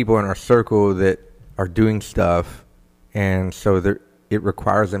lot of people in our circle that are doing stuff, and so it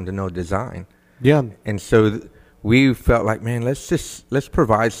requires them to know design. Yeah. And so we felt like, man, let's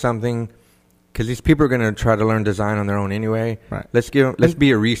provide something, because these people are going to try to learn design on their own anyway. Right. Let's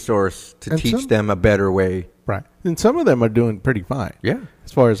be a resource to teach them a better way. Right. And some of them are doing pretty fine. Yeah.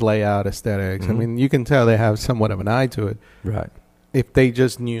 As far as layout, aesthetics. Mm-hmm. I mean, you can tell they have somewhat of an eye to it. Right. If they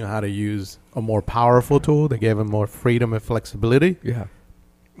just knew how to use a more powerful tool, they gave them more freedom and flexibility. Yeah.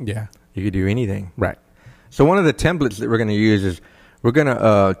 Yeah. You could do anything. Right. So one of the templates that we're going to use is we're going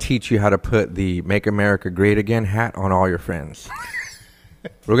to teach you how to put the Make America Great Again hat on all your friends.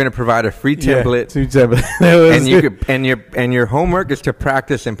 We're going to provide a free template. Yeah, and your homework is to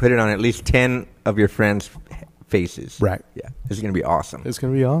practice and put it on at least 10 of your friends' faces. Right. Yeah. This is going to be awesome. It's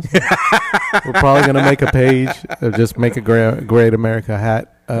going to be awesome. We're probably going to make a page of just Make a Great America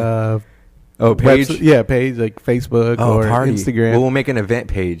hat. Page? Page like Facebook or party. Instagram. Well, we'll make an event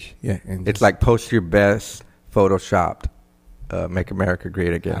page. Yeah. And It's like post your best photoshopped Make America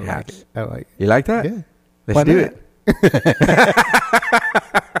Great Again hats. I like it. You like that? Yeah. Let's Why do not? it.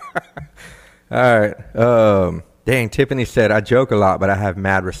 All right. Dang, Tiffany said, I joke a lot, but I have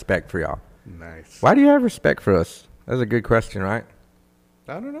mad respect for y'all. Nice. Why do you have respect for us? That's a good question, right?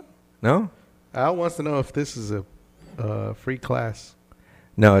 I don't know. No? Al wants to know if this is a free class.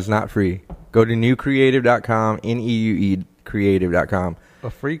 No, it's not free. Go to newcreative.com, N-E-U-E creative.com. A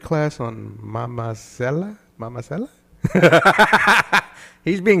free class on Mamacella?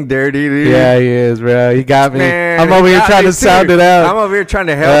 He's being dirty, dude. Yeah, he is, bro. He got me. Man, I'm over here trying to sound it out. I'm over here trying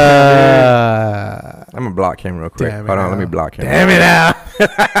to help him, dude. I'm going to block him real quick. Hold on, let me block him. Damn it out.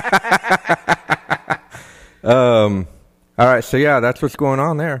 All right, so yeah, that's what's going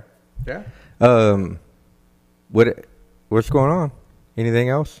on there. Yeah. What's going on? Anything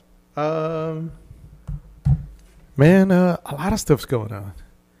else? Man, a lot of stuff's going on.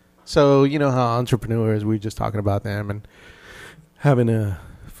 So, you know how entrepreneurs, we were just talking about them and having to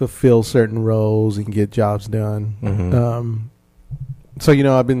fulfill certain roles and get jobs done. Mm-hmm. So, you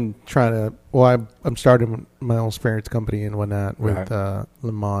know, I've been trying to, I'm starting my own spirits company and whatnot with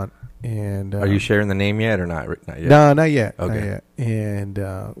Lamont. And are you sharing the name yet or not? Not yet. No, not yet. Okay. Not yet. And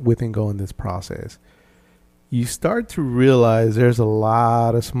within going this process, you start to realize there's a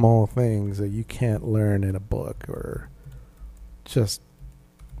lot of small things that you can't learn in a book or just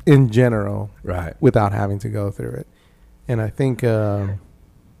in general, right, without having to go through it. And I think,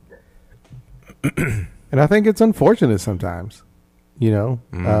 it's unfortunate sometimes. You know,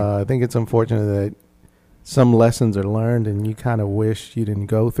 I think it's unfortunate that some lessons are learned and you kind of wish you didn't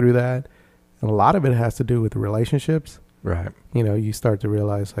go through that. And a lot of it has to do with relationships. right. You know, you start to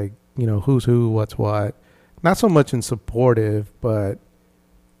realize, like, you know, who's who, what's what. Not so much in supportive, but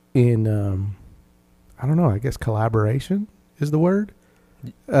in, I don't know, I guess collaboration is the word.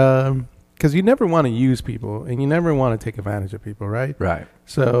 Because you never want to use people and you never want to take advantage of people, right? Right.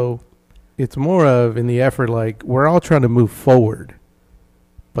 So it's more of in the effort, like, we're all trying to move forward,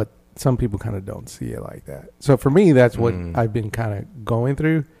 but some people kind of don't see it like that. So for me, that's what I've been kind of going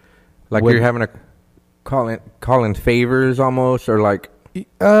through. Like you're having to call in favors almost, or like,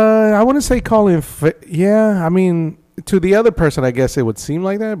 I want to say I mean, to the other person, I guess it would seem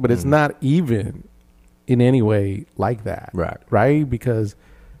like that, but it's not even in any way like that. right. Right? Because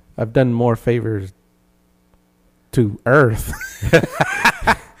I've done more favors to Earth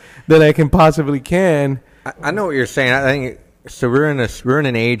than I can possibly can. I know what you're saying. I think so. We're in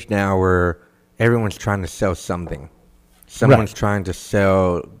an age now where everyone's trying to sell something. Someone's trying to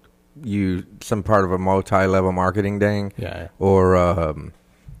sell you some part of a multi-level marketing thing, or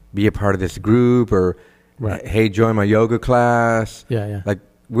be a part of this group, or hey, join my yoga class. Like,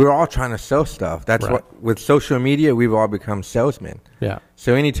 we're all trying to sell stuff. That's what, with social media, we've all become salesmen. Yeah.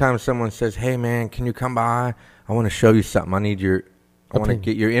 So anytime someone says, hey man, can you come by? I want to show you something. I want to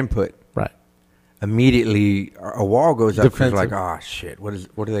get your input. Right. Immediately a wall goes up because like, oh shit, what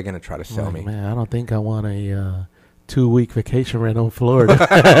are they going to try to sell me? Man, I don't think I want a 2-week vacation rental in Florida.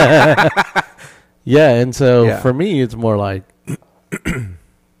 Yeah, and so for me, it's more like,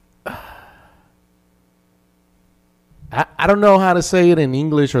 I don't know how to say it in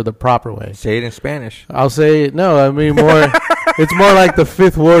English or the proper way. Say it in Spanish. I'll say it. No, I mean more. It's more like the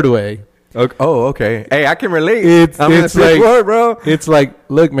fifth word way. Okay. Oh, okay. Hey, I can relate. It's I'm in the fifth like, word, bro. It's like,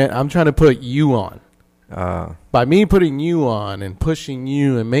 look, man, I'm trying to put you on. Uh, By me putting you on and pushing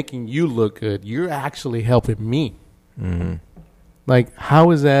you and making you look good, you're actually helping me. mm-hmm. Like,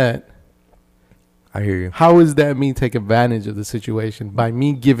 how is that? I hear you. How is that me take advantage of the situation by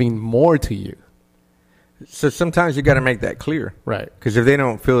me giving more to you? So sometimes you got to make that clear. Right. Because if they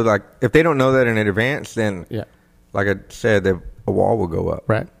don't feel like, if they don't know that in advance, then, Yeah. like I said, a wall will go up.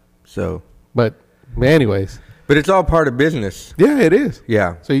 Right. So, But anyways, but it's all part of business. yeah, it is.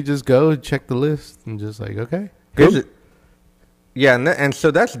 Yeah. So you just go check the list and just like, okay. Here's cool. it. Yeah, and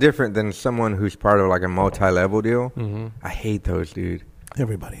so that's different than someone who's part of like a multi-level deal. Mm-hmm. I hate those, dude.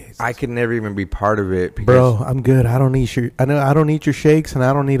 Everybody hates I could never even be part of it. Because Bro, I'm good. I don't eat your. I know I don't eat your shakes, and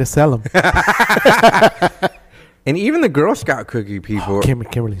I don't need to sell them. And even the Girl Scout cookie people.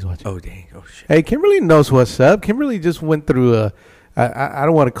 Kimberly's watching. Oh, dang. Oh, shit. Hey, Kimberly knows what's up. Kimberly just went through a. I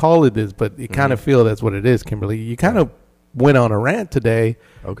don't want to call it this, but you kind of feel that's what it is, Kimberly. You kind of went on a rant today,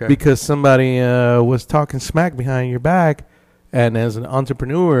 Okay. because somebody was talking smack behind your back, and as an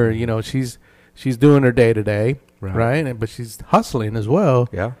entrepreneur, you know she's doing her day to day, right? But she's hustling as well.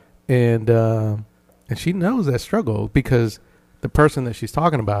 Yeah. And she knows that struggle because the person that she's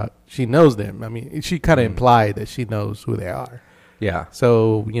talking about, she knows them. I mean, she kind of implied that she knows who they are. Yeah.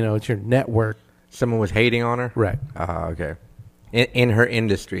 So, it's your network. Someone was hating on her? Right. Okay. In her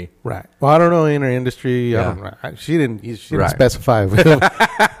industry. Right. Well, I don't know in her industry. Yeah. She didn't Right. specify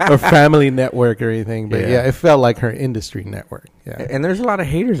her family network or anything. But, Yeah. it felt like her industry network. Yeah. And there's a lot of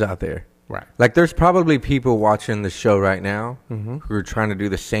haters out there. Right. Like, there's probably people watching the show right now Mm-hmm. who are trying to do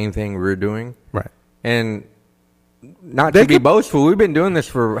the same thing we're doing. Right. And not They to be could- boastful, we've been doing this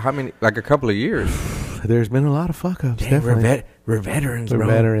for how many? Like a couple of years. There's been a lot of fuck-ups, Dang, definitely. we're veterans, We're bro.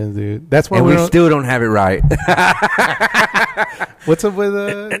 veterans, dude. That's why And we we still don't have it right. What's up with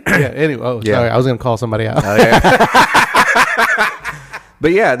yeah, anyway. Oh, Yeah. sorry. I was going to call somebody out. Oh, yeah.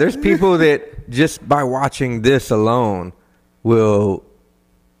 But yeah, there's people that just by watching this alone will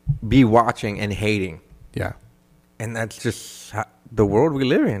be watching and hating. Yeah. And that's just the world we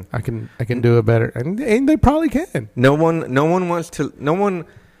live in. I can do it better. And they probably can. No one wants to,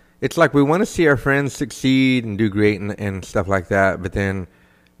 it's like we want to see our friends succeed and do great and stuff like that. But then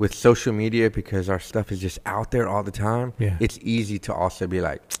with social media, because our stuff is just out there all the time, Yeah. it's easy to also be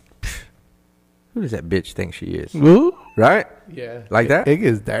like, who does that bitch think she is? Woo? Right? Yeah. Like that? It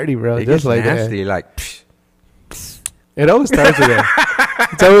gets dirty, bro. It Just gets like nasty. that. Like, It always starts with that.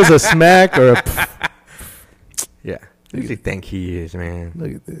 It's always a smack or a yeah. Who does he think he is, man?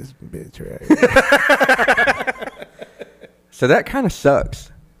 look at this bitch right here. So that kind of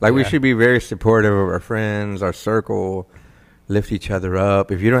sucks. Like, we Yeah. should be very supportive of our friends, our circle, lift each other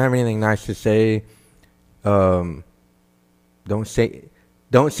up. If you don't have anything nice to say, don't say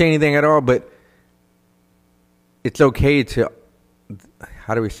anything at all. But it's okay to,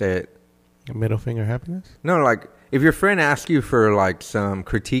 how do we say it? Middle finger happiness? No, like if your friend asks you for like some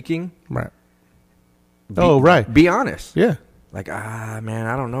critiquing, Right. right, be honest. Yeah. Like, man,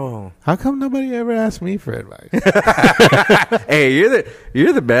 I don't know. How come nobody ever asked me for advice? Hey,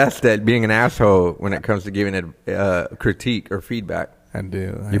 you're the best at being an asshole when it comes to giving critique or feedback. I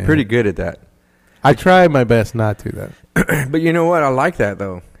do. You're pretty good at that. I try my best not to, though. But you know what? I like that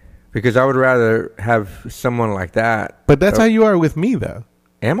though, because I would rather have someone like that. But that's how you are with me, though.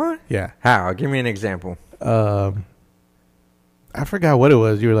 Am I? Yeah. How? Give me an example. I forgot what it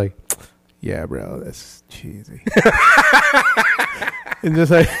was. You were like, yeah, bro, that's cheesy. And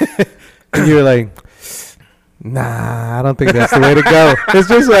just like, and you were like, nah, I don't think that's the way to go. It's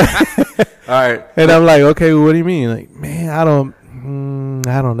just like, All right. and I'm like, okay, well, what do you mean? Like, man, I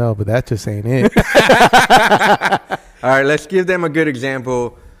don't know, but that just ain't it. All right. Let's give them a good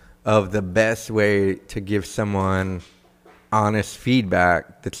example of the best way to give someone honest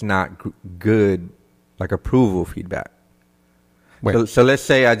feedback that's not good, like approval feedback. Wait. So let's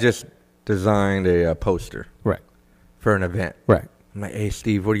say I just designed a poster Right. for an event. Right. I'm like, hey,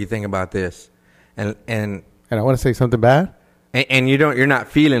 Steve, what do you think about this? And And I want to say something bad. And you're not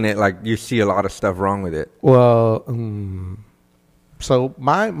feeling it. Like, you see a lot of stuff wrong with it. Well, so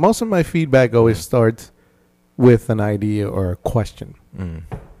most of my feedback always starts with an idea or a question,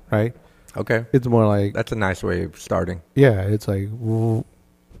 right? Okay. It's more like, That's a nice way of starting. yeah, it's like,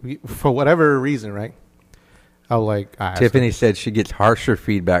 for whatever reason, right? I'll like, Tiffany said she gets harsher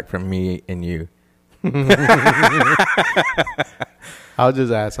feedback from me and you. I'll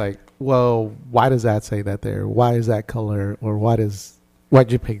just ask like, well, why does that say that there? Why is that color? Or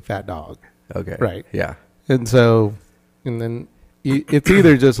why'd you pick that dog? Okay. Right. Yeah. And so and then it's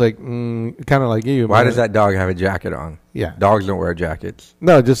either just like kind of like you. Why does that dog have a jacket on? Yeah. Dogs don't wear jackets.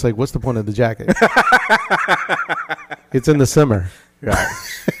 No, just like, what's the point of the jacket? It's in the summer. Right.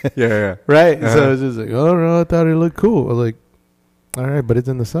 Yeah. Right? So it's just like, oh, no, I thought it looked cool. I was like, all right, but it's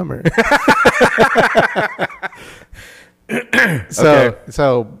in the summer.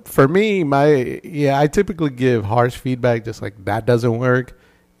 So for me, I typically give harsh feedback, just like that doesn't work.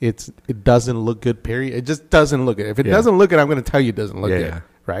 It doesn't look good, period. It just doesn't look good. If it doesn't look good, I'm going to tell you it doesn't look good.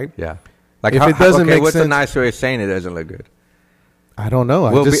 Right? Yeah. Like if it doesn't make what's sense, a nice way of saying it doesn't look good? I don't know.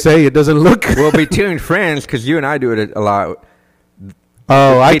 I just say it doesn't look good. We'll be tuned friends because you and I do it a lot.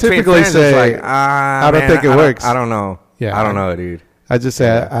 Oh, I typically say, like, I don't think it works. I don't know. Yeah, I don't know, dude. I just say,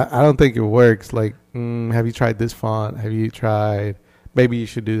 I don't think it works. Like, have you tried this font? Have you tried, maybe you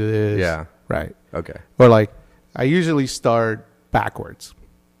should do this? Yeah. Right. Okay. Or like, I usually start backwards.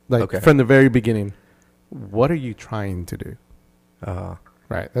 Like, from the very beginning. What are you trying to do?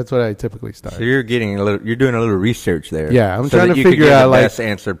 Right. That's what I typically start. So you're doing a little research there. Yeah, I'm trying to figure out, like, the best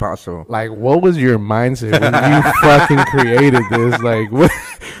answer possible. Like, what was your mindset when you fucking created this?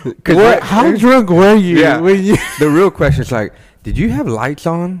 Like, how drunk were you? Yeah. When you The real question is like, did you have lights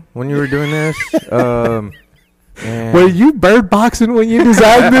on when you were doing this? Were you bird boxing when you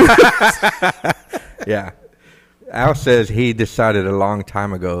designed this? Yeah. Al says he decided a long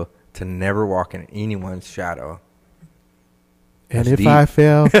time ago to never walk in anyone's shadow. And That's if deep. I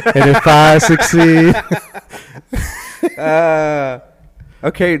fail, and if I succeed.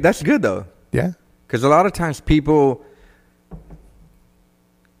 Okay, that's good though. Yeah. Because a lot of times people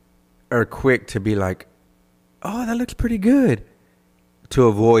are quick to be like, oh, that looks pretty good, to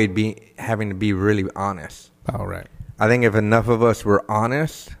avoid having to be really honest. All right. I think if enough of us were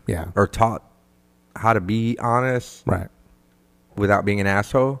honest, Yeah. or taught how to be honest, Right. without being an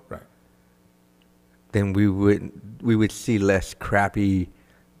asshole, Right. then we would see less crappy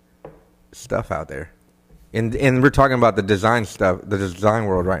stuff out there. And we're talking about the design stuff, the design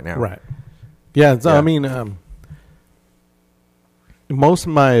world right now. Right. Yeah. So, Yeah. I mean, most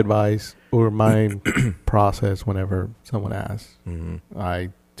of my advice or my process whenever someone asks, I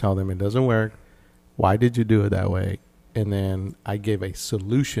tell them it doesn't work. Why did you do it that way? And then I give a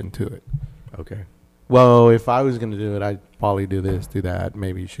solution to it. Okay. Well, if I was going to do it, I'd probably do this, do that.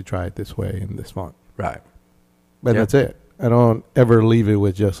 Maybe you should try it this way in this font. Right. But Yeah. that's it. I don't ever leave it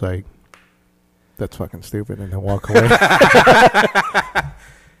with just like, that's fucking stupid, and then walk away.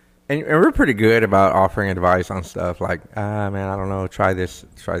 And we're pretty good about offering advice on stuff like, man, I don't know, try this,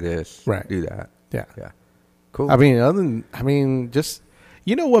 Right. do that. Yeah. Yeah. Cool. I mean, just,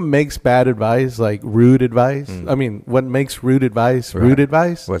 you know what makes bad advice, like rude advice? I mean, what makes rude advice rude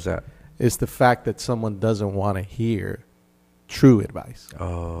advice? What's that? Is the fact that someone doesn't want to hear true advice.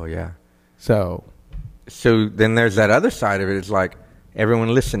 Oh, yeah. So then there's that other side of it. It's like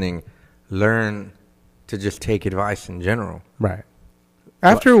everyone listening, learn to just take advice in general. right.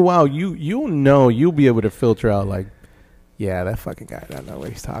 After a while, you'll know, you'll be able to filter out like, yeah, that fucking guy doesn't know what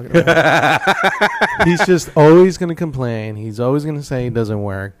he's talking about. He's just always going to complain. He's always going to say it doesn't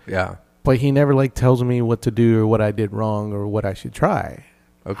work. Yeah. But he never like tells me what to do or what I did wrong or what I should try.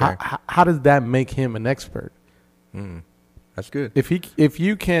 Okay. How does that make him an expert? That's good. If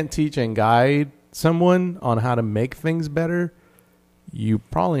you can't teach and guide someone on how to make things better, you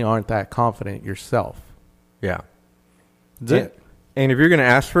probably aren't that confident yourself. Yeah. That's it. And if you're going to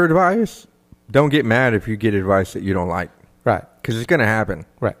ask for advice, don't get mad if you get advice that you don't like. Right. Because it's going to happen.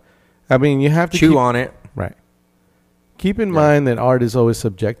 Right. I mean, you have to Chew on it. Right. Keep in mind that art is always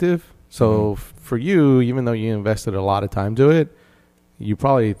subjective. So for you, even though you invested a lot of time to it, you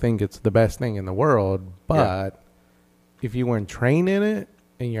probably think it's the best thing in the world. But if you weren't trained in it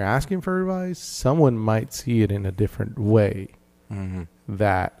and you're asking for advice, someone might see it in a different way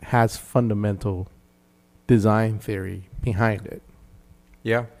that has fundamental design theory behind it.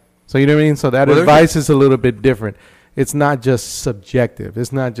 Yeah. So you know what I mean? So that Well, advice is a little bit different. It's not just subjective.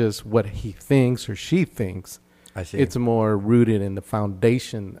 It's not just what he thinks or she thinks. I see. It's more rooted in the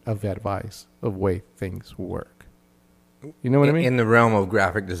foundation of advice of way things work. You know what I mean? In the realm of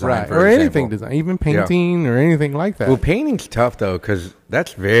graphic design, Right. for Or example. anything design, even painting or anything like that. Well, painting's tough, though, because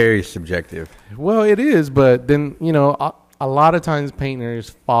that's very subjective. Well, it is, but then, you know, a lot of times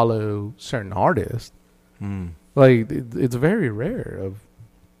painters follow certain artists. Like, it's very rare of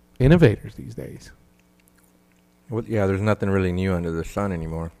innovators these days. Well, yeah, there's nothing really new under the sun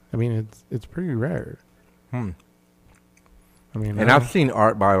anymore. I mean, it's pretty rare. I mean, And I've seen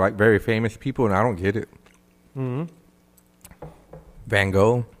art by, like, very famous people, and I don't get it. Van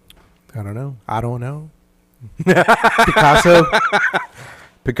Gogh. I don't know. Picasso.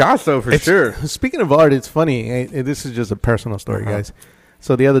 Picasso for sure. Speaking of art, it's funny. This is just a personal story, guys.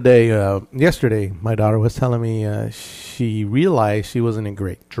 So the other day, yesterday, my daughter was telling me she realized she wasn't a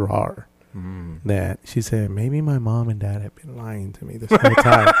great drawer. That she said, maybe my mom and dad have been lying to me this whole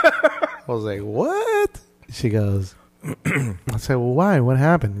time. I was like, what? She goes, I said, well, why? What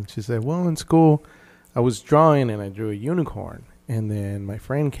happened? And she said, well, in school, I was drawing and I drew a unicorn. And then my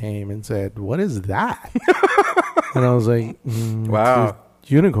friend came and said, what is that? And I was like, wow.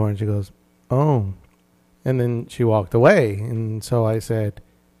 It's a unicorn. She goes, oh. And then she walked away. And so I said,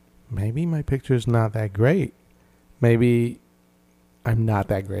 maybe my picture's not that great. Maybe I'm not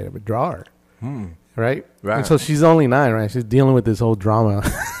that great of a drawer. Right? And so she's only 9, right? She's dealing with this whole drama.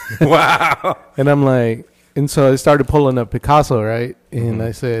 Wow. And I'm like, and so I started pulling up Picasso, right? And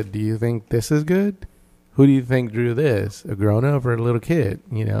I said, do you think this is good? Who do you think drew this? A grown-up or a little kid?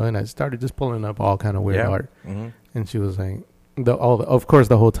 You know? And I started just pulling up all kind of weird art. And she was like, of course,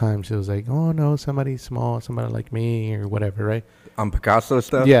 the whole time she was like, oh, no, somebody small, somebody like me or whatever, right? On Picasso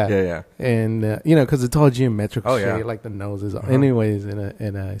stuff? Yeah. And, you know, because it's all geometrical yeah. shit, like the noses. Anyways,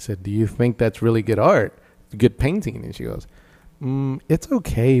 and I said, do you think that's really good art? Good painting? And she goes, it's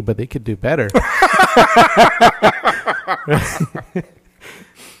okay, but they could do better.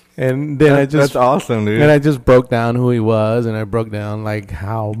 And then that's awesome, dude. And I just broke down who he was, and I broke down like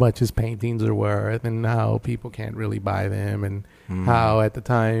how much his paintings are worth, and how people can't really buy them, and how at the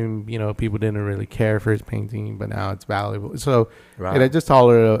time, you know, people didn't really care for his painting, but now it's valuable. So, and I just taught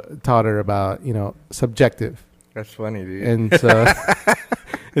her about, you know, subjective. That's funny, dude. And so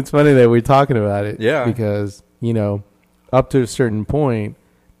it's funny that we're talking about it, because, you know, up to a certain point,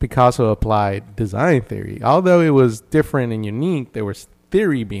 Picasso applied design theory, although it was different and unique. There was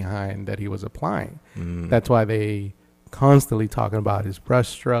theory behind that he was applying. That's why they constantly talking about his brush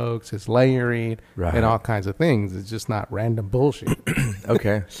strokes, his layering, and all kinds of things. It's just not random bullshit.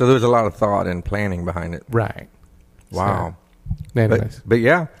 Okay, so there's a lot of thought and planning behind it. Right. Wow. So, anyways. But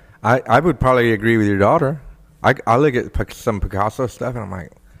yeah, I would probably agree with your daughter. I look at some Picasso stuff and I'm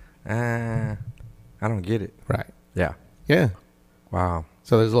like, I don't get it. Right. Yeah. Yeah. Wow.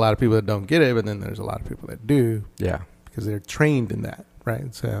 So there's a lot of people that don't get it, but then there's a lot of people that do. Yeah. Because they're trained in that.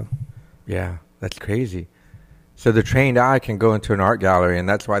 Right. So. Yeah, that's crazy. So the trained eye can go into an art gallery, and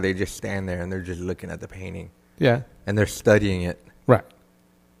that's why they just stand there and they're just looking at the painting. Yeah. And they're studying it. Right.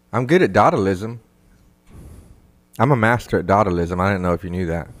 I'm good at dotalism. I'm a master at dotalism. I didn't know if you knew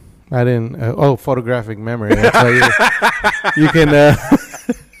that. I didn't. Photographic memory. That's how you can.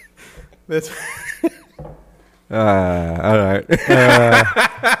 That's. All right.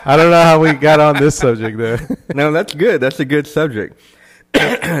 I don't know how we got on this subject though. No, that's good. That's a good subject.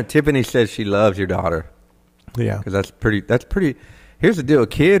 Tiffany says she loves your daughter. Yeah. Because that's pretty. Here's the deal. A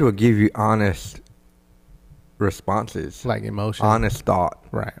kid will give you honest responses. Like emotion. Honest thought.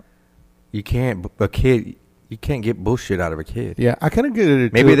 Right. You can't get bullshit out of a kid. Yeah. I kind of get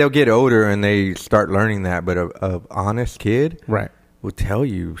it. Maybe they'll get older and they start learning that, but a honest kid will tell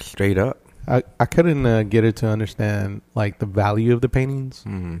you straight up. I couldn't get her to understand like the value of the paintings,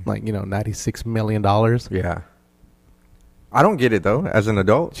 like, you know, $96 million. Yeah, I don't get it though. As an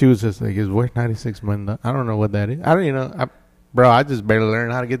adult, she was just like, "It's worth $96 million." I don't know what that is. I don't, you know, I just barely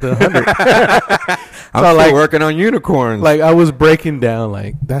learned how to get to 100. I'm still like working on unicorns. Like I was breaking down,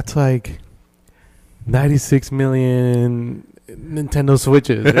 like that's like 96 million Nintendo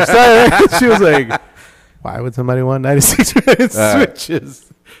Switches. She was like, "Why would somebody want 96 million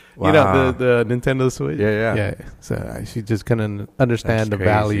Switches?" Wow. You know, the Nintendo Switch? Yeah. So she just couldn't understand the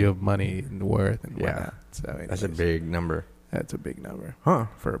value of money and worth and whatnot. So anyways, that's a big number. That's a big number. Huh.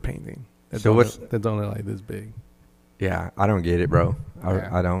 For a painting. That's only like this big. Yeah, I don't get it, bro.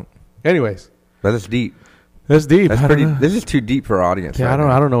 I don't. Anyways. But it's deep. That's deep. That's pretty. This is too deep for audience. Yeah, I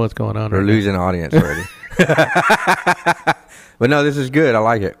don't know what's going on. We're losing audience already. But no, this is good. I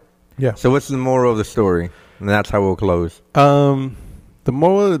like it. Yeah. So what's the moral of the story? And that's how we'll close. The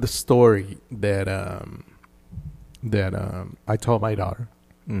moral of the story that I told my daughter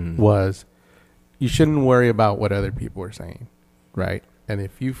was, you shouldn't worry about what other people are saying, right? And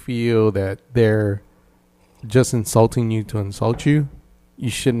if you feel that they're just insulting you to insult you, you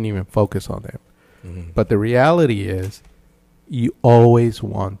shouldn't even focus on them. But the reality is, you always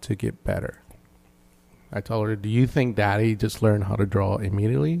want to get better. I told her, do you think Daddy just learned how to draw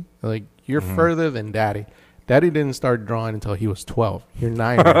immediately? Like, you're further than Daddy. Daddy didn't start drawing until he was 12. You're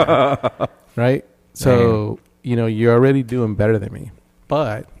 9 right now, right? So, you know, you're already doing better than me.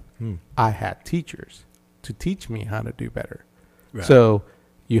 But I had teachers to teach me how to do better. Right. So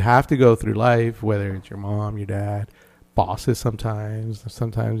you have to go through life, whether it's your mom, your dad, bosses sometimes,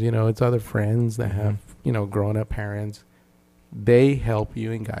 you know, it's other friends that have, you know, grown-up parents. they help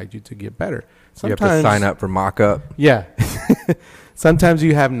you and guide you to get better. You have to sign up for mock-up. Yeah. Sometimes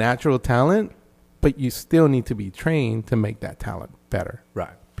you have natural talent, but you still need to be trained to make that talent better.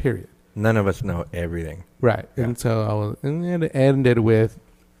 Right. Period. None of us know everything. Right. Yeah. And so and it ended with,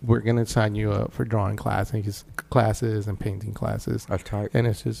 we're going to sign you up for drawing classes and painting classes. That's tight. And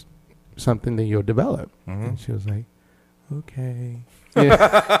it's just something that you'll develop. Mm-hmm. And she was like, okay.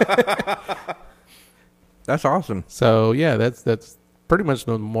 Yeah. That's awesome. So, yeah, that's pretty much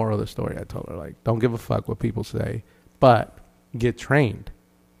the moral of the story. I told her, like, don't give a fuck what people say, but get trained.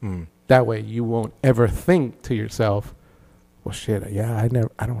 Mm. That way you won't ever think to yourself, well, shit, yeah, I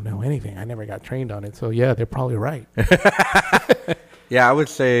don't know anything. I never got trained on it. So, yeah, they're probably right. Yeah, I would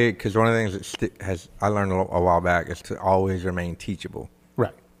say, because one of the things that I learned a while back is to always remain teachable.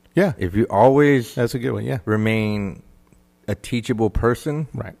 Right. Yeah. If you always That's a good one, yeah. remain a teachable person,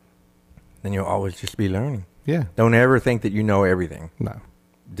 Right. then you'll always just be learning. Yeah. Don't ever think that you know everything. No.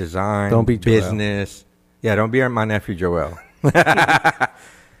 Design, Don't be Joel. business. Yeah, don't be my nephew Joel.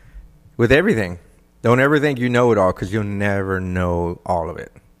 With everything. Don't ever think you know it all, because you'll never know all of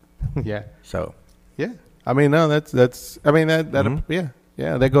it. Yeah. So, Yeah. I mean, no, that Mhm.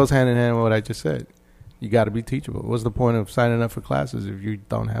 yeah, that goes hand in hand with what I just said. You got to be teachable. What's the point of signing up for classes if you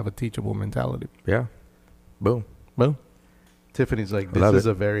don't have a teachable mentality? yeah. Boom. Boom. Tiffany's like, this Love is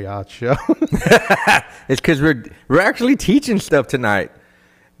it. a very odd show. It's because we're actually teaching stuff tonight.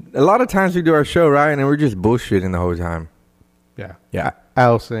 A lot of times we do our show, right, and we're just bullshitting the whole time. Yeah. Yeah.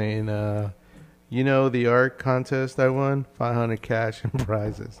 Al saying, you know, the art contest I won, 500 cash and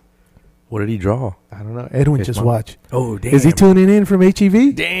prizes. What did he draw? I don't know. Edwin, His just mom. watch. Oh, damn. Is he tuning in from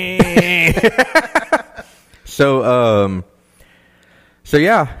HEV? Dang. So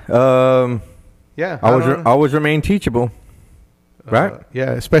yeah. Yeah. Always remain teachable. Right?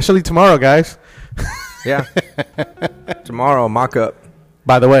 Yeah, especially tomorrow, guys. Yeah. Tomorrow, mock up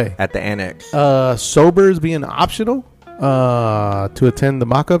By the way, at the annex. sobers being optional to attend the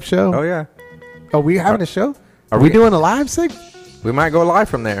mock-up show. Oh yeah. Are we having a show? Are Are we we- doing a live segment? We might go live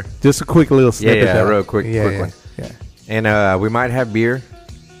from there. Just a quick little snippet. Yeah, though. real quick one. Yeah. And we might have beer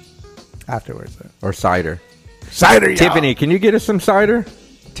Afterwards. or cider. Cider, y'all. Tiffany, can you get us some cider?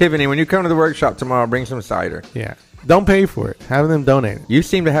 Tiffany, when you come to the workshop tomorrow, bring some cider. Yeah. Don't pay for it. Have them donate it. You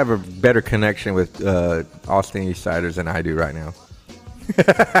seem to have a better connection with Austin East Ciders than I do right now.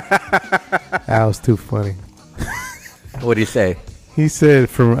 That was too funny. What do you say? He said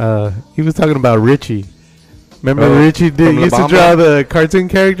he was talking about Richie. Remember Oh, Richie from La used to Bamba? draw the cartoon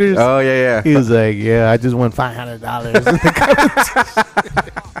characters? Oh, yeah, He yeah. was like, yeah, I just won $500.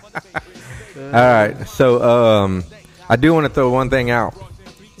 All right. So I do want to throw one thing out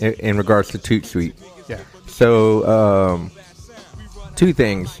in regards to Toot Sweet. Yeah. So two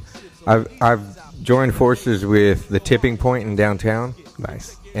things. I've joined forces with the Tipping Point in downtown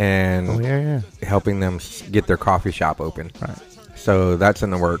Nice. and Oh, yeah. helping them get their coffee shop open. Right. So that's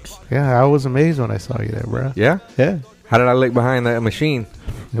in the works. Yeah, I was amazed when I saw you there, bro. Yeah? Yeah. How did I look behind that machine?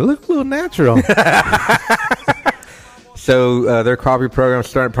 You look a little natural. So their coffee program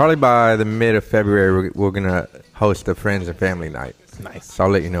started probably by the mid of February. We're going to host a friends and family night. Nice. So I'll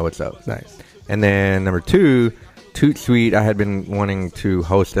let you know what's up. Nice. And then number two, Toot Sweet, I had been wanting to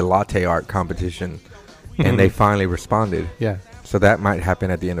host a latte art competition, and they finally responded. Yeah. So that might happen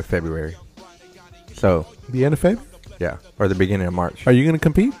at the end of February. So, The end of February? yeah, or the beginning of March. Are you going to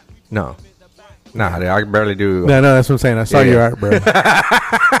compete? No. Nah, I barely do. No, that's what I'm saying. I saw Yeah, your yeah. art, bro.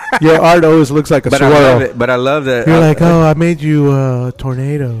 Your art always looks like a But I love swirl. it. But I love that. You're like, oh, I made you a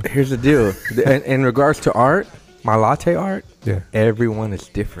tornado. Here's the deal. In regards to art, my latte art, Yeah. everyone is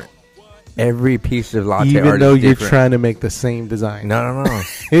different. Every piece of latte Even art though is you're different. trying to make the same design. No.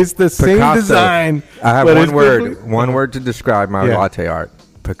 It's the same Picasso. design. I have but one it's word. different. One word to describe my Yeah. latte art.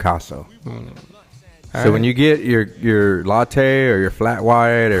 Picasso. All So when right. you get your latte or your flat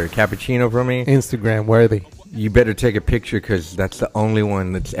white or cappuccino from me, Instagram worthy. you better take a picture because that's the only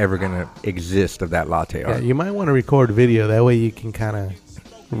one that's ever going to exist of that latte Yeah, art. you might want to record a video. That way you can kind of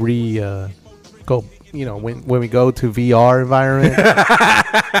go, when we go to VR environment,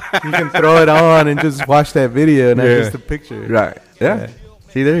 you can throw it on and just watch that video, not Yeah. just the picture. Right. Yeah.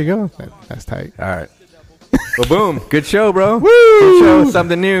 See, there you go. That's tight. All right. Well, boom. Good show, bro. Woo! Good show.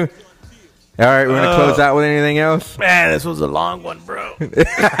 Something new. All right. We're going to close out with anything else? Man, this was a long one, bro.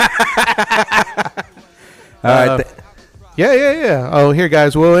 All right. Yeah. Oh, here,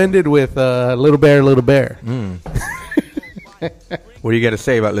 guys. We'll end it with Little Bear, Little Bear. What do you got to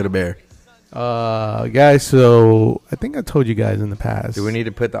say about Little Bear? Guys, so I think I told you guys in the past. Do we need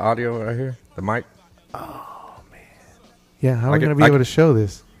to put the audio right here? The mic? Yeah, how are we I going to can- be I able can- to show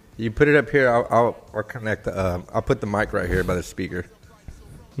this? You put it up here. I'll connect. I'll put the mic right here by the speaker.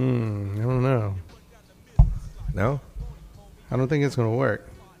 I don't know. No. I don't think it's gonna work.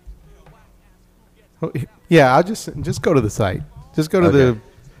 Oh, yeah, I'll just go to the site. Just go to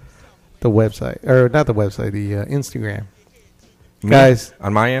the website, or not the website, the Instagram. Guys,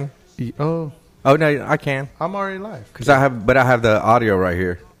 on my end. Oh no, I can. I'm already live. Cause I have the audio right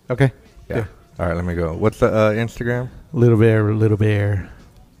here. Okay. Yeah. All right, let me go. What's the Instagram? Little Bear,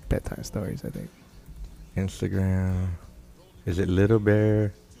 bedtime stories. I think. Instagram. Is it Little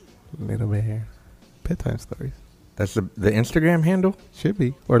Bear, bedtime stories? That's the Instagram handle. Should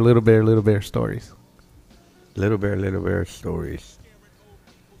be, or Little Bear stories. Little Bear stories.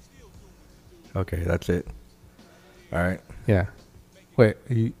 Okay, that's it. All right. Yeah. Wait,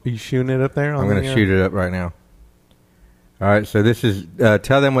 are you shooting it up there? I'm going to shoot it up right now. All right, so this is,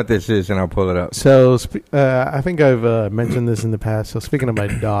 tell them what this is and I'll pull it up. So, I think I've mentioned this in the past. So, speaking of my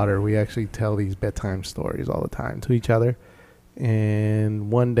daughter, we actually tell these bedtime stories all the time to each other. And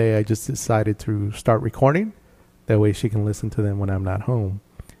one day I just decided to start recording. That way she can listen to them when I'm not home.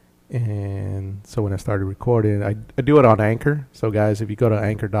 And so when I started recording, I do it on Anchor. So, guys, if you go to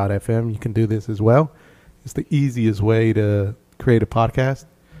anchor.fm, you can do this as well. It's the easiest way to create a podcast.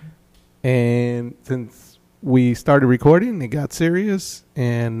 And since we started recording, it got serious,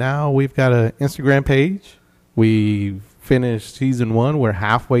 and now we've got an Instagram page. We've finished season 1. We're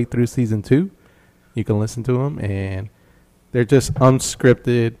halfway through season 2. You can listen to them, and they're just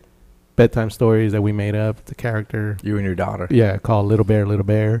unscripted bedtime stories that we made up. It's a character. You and your daughter. Yeah, called Little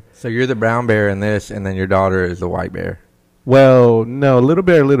Bear. So you're the brown bear in this, and then your daughter is the white bear. Well, no, Little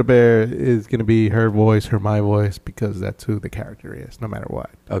Bear is going to be her voice, my voice, because that's who the character is, no matter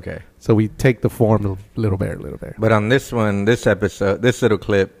what. Okay. So we take the form of Little Bear. But on this one, this episode, this little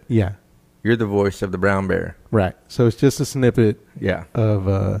clip, yeah, you're the voice of the brown bear. Right. So it's just a snippet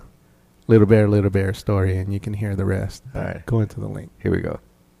of Little Bear story, and you can hear the rest. All right. Go into the link. Here we go.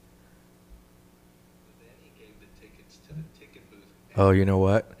 Oh, you know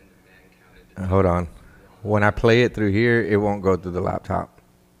what? Hold on. When I play it through here, it won't go through the laptop.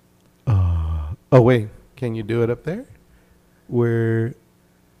 Oh, wait. Can you do it up there? Where's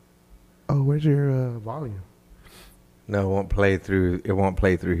your volume? No, it won't play through. It won't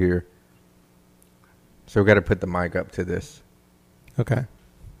play through here. So we got to put the mic up to this. Okay.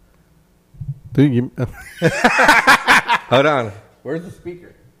 Dude, you... Hold on. Where's the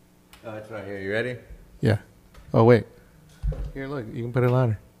speaker? Oh, it's right here. You ready? Yeah. Oh, wait. Here, look. You can put it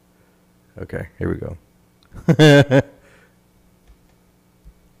louder. Okay. Here we go.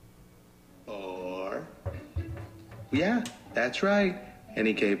 Yeah, that's right. And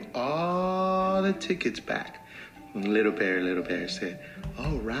he gave all the tickets back. When Little Bear said,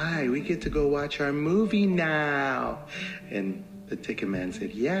 all right, we get to go watch our movie now. And the ticket man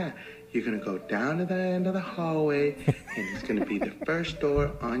said, yeah, you're going to go down to the end of the hallway, and it's going to be the first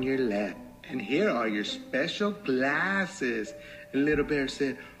door on your left. And here are your special glasses. And Little Bear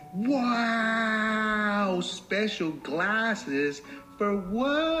said, wow, special glasses for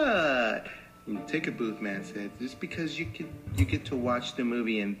what? And the ticket booth man said, just because you get to watch the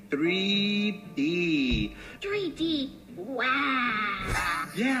movie in 3D. 3D, wow.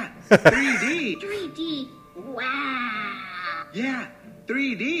 Yeah, 3D. 3D, wow. Yeah,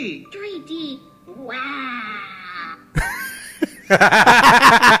 3D. 3D, wow.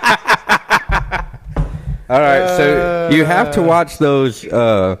 All right, so you have to watch those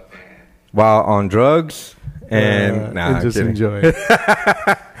while on drugs and just enjoy it.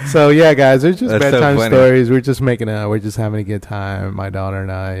 So yeah, guys, it's just That's bedtime so funny. stories. We're just making out. We're just having a good time, my daughter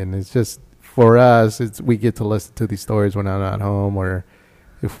and I, and it's just for us. We get to listen to these stories when I'm not home, or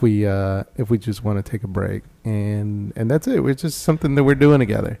if we just want to take a break, and that's it. It's just something that we're doing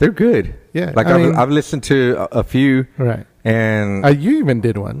together. They're good. Yeah, like I've listened to a few, right? And you even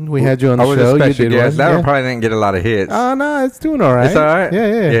did one. We had you on the I was show. A special You did guest. one. That one probably didn't get a lot of hits. Oh no, it's doing all right. It's all right.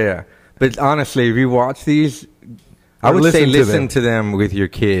 Yeah. But honestly, if you watch these, I would say listen to them with your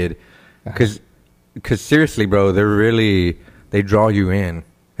kid, because seriously, bro, they draw you in,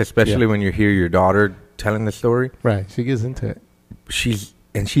 especially when you hear your daughter telling the story. Right, she gets into it. She's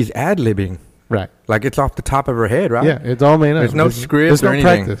ad-libbing. Right, like it's off the top of her head, right? Yeah, it's all made up. There's no script or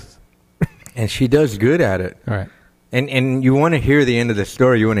anything. Practice. And she does good at it. All right. And you want to hear the end of the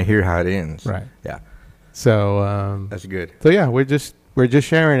story. You want to hear how it ends. Right. Yeah. So that's good. So yeah, we're just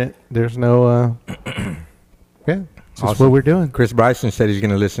sharing it. There's no yeah. It's just Awesome. what we're doing. Chris Bryson said he's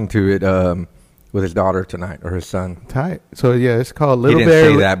going to listen to it with his daughter tonight, or his son. Tight. So yeah, it's called Little He Bear.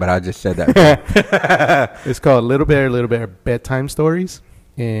 didn't say that, but I just said that. It's called Little Bear Bedtime Stories,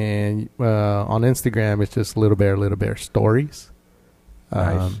 and on Instagram it's just Little Bear Stories.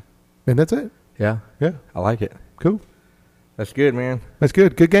 Nice. And that's it. Yeah, Yeah. I like it. Cool. That's good, man. That's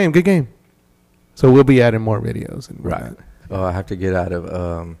good. Good game. Good game. So we'll be adding more videos. And Right. whatnot. Oh, I have to get out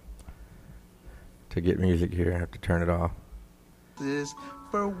of to get music here. I have to turn it off. This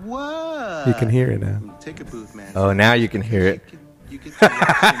for what? You can hear it now. Take a booth, man. Oh, now you can hear it. You get to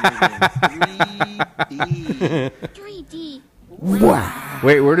watch the movie in 3D. 3D. Wow.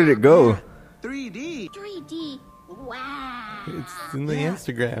 Wait, where did it go? 3D. 3D. Wow. It's in the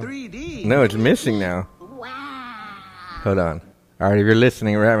Instagram. 3D. No, it's missing now. Wow. Hold on. All right, if you're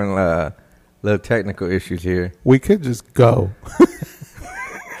listening, we're having little technical issues here. We could just go.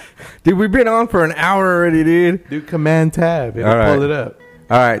 Dude, we've been on for an hour already, dude. Do Command Tab. It'll All right. pull it up.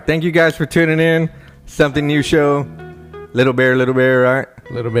 All right, thank you guys for tuning in. Something new show. Little Bear, right?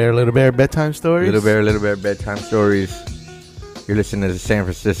 Little Bear, bedtime stories. Little Bear, bedtime stories. You're listening to the San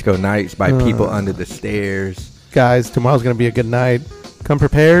Francisco Nights by People Under the Stairs. Guys, tomorrow's going to be a good night. Come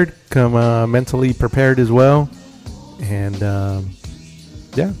prepared. Come mentally prepared as well. And,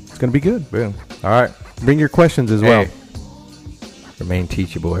 yeah, it's going to be good. Boom. All right. Bring your questions as well. Hey. Remain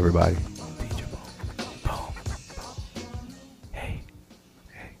teachable, everybody. Teachable. Hey,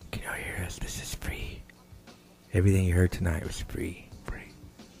 can y'all hear us? This is free. Everything you heard tonight was free. Free.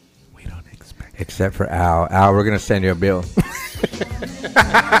 We don't expect it. Except for Al. Al, we're going to send you a bill.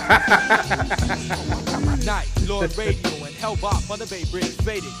 Night, Lord Radio and Hellbop on the Bay Bridge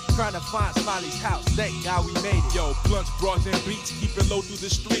faded. Trying to find Smiley's house, thank God we made it. Yo, blunts, broads, and beats, keep it low through the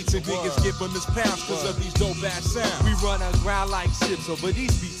streets. And niggas giving us pounds cause of these dope ass sounds. We run aground like ships over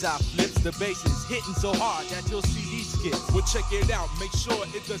these beats I flips. The bass is hitting so hard that you'll see these skips. Well, check it out, make sure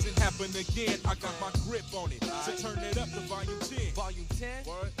it doesn't happen again. I got my grip on it, so turn it up to volume 10. Volume 10,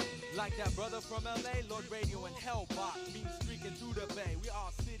 Word. like that brother from LA, Lord Radio and Hellbop. Me streaking through the bay, we all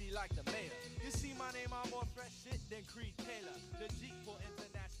city like the mayor. You see my name, I'm more fresh shit than Creed Taylor. The Jeep for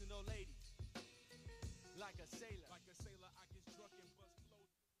international ladies. Like a sailor.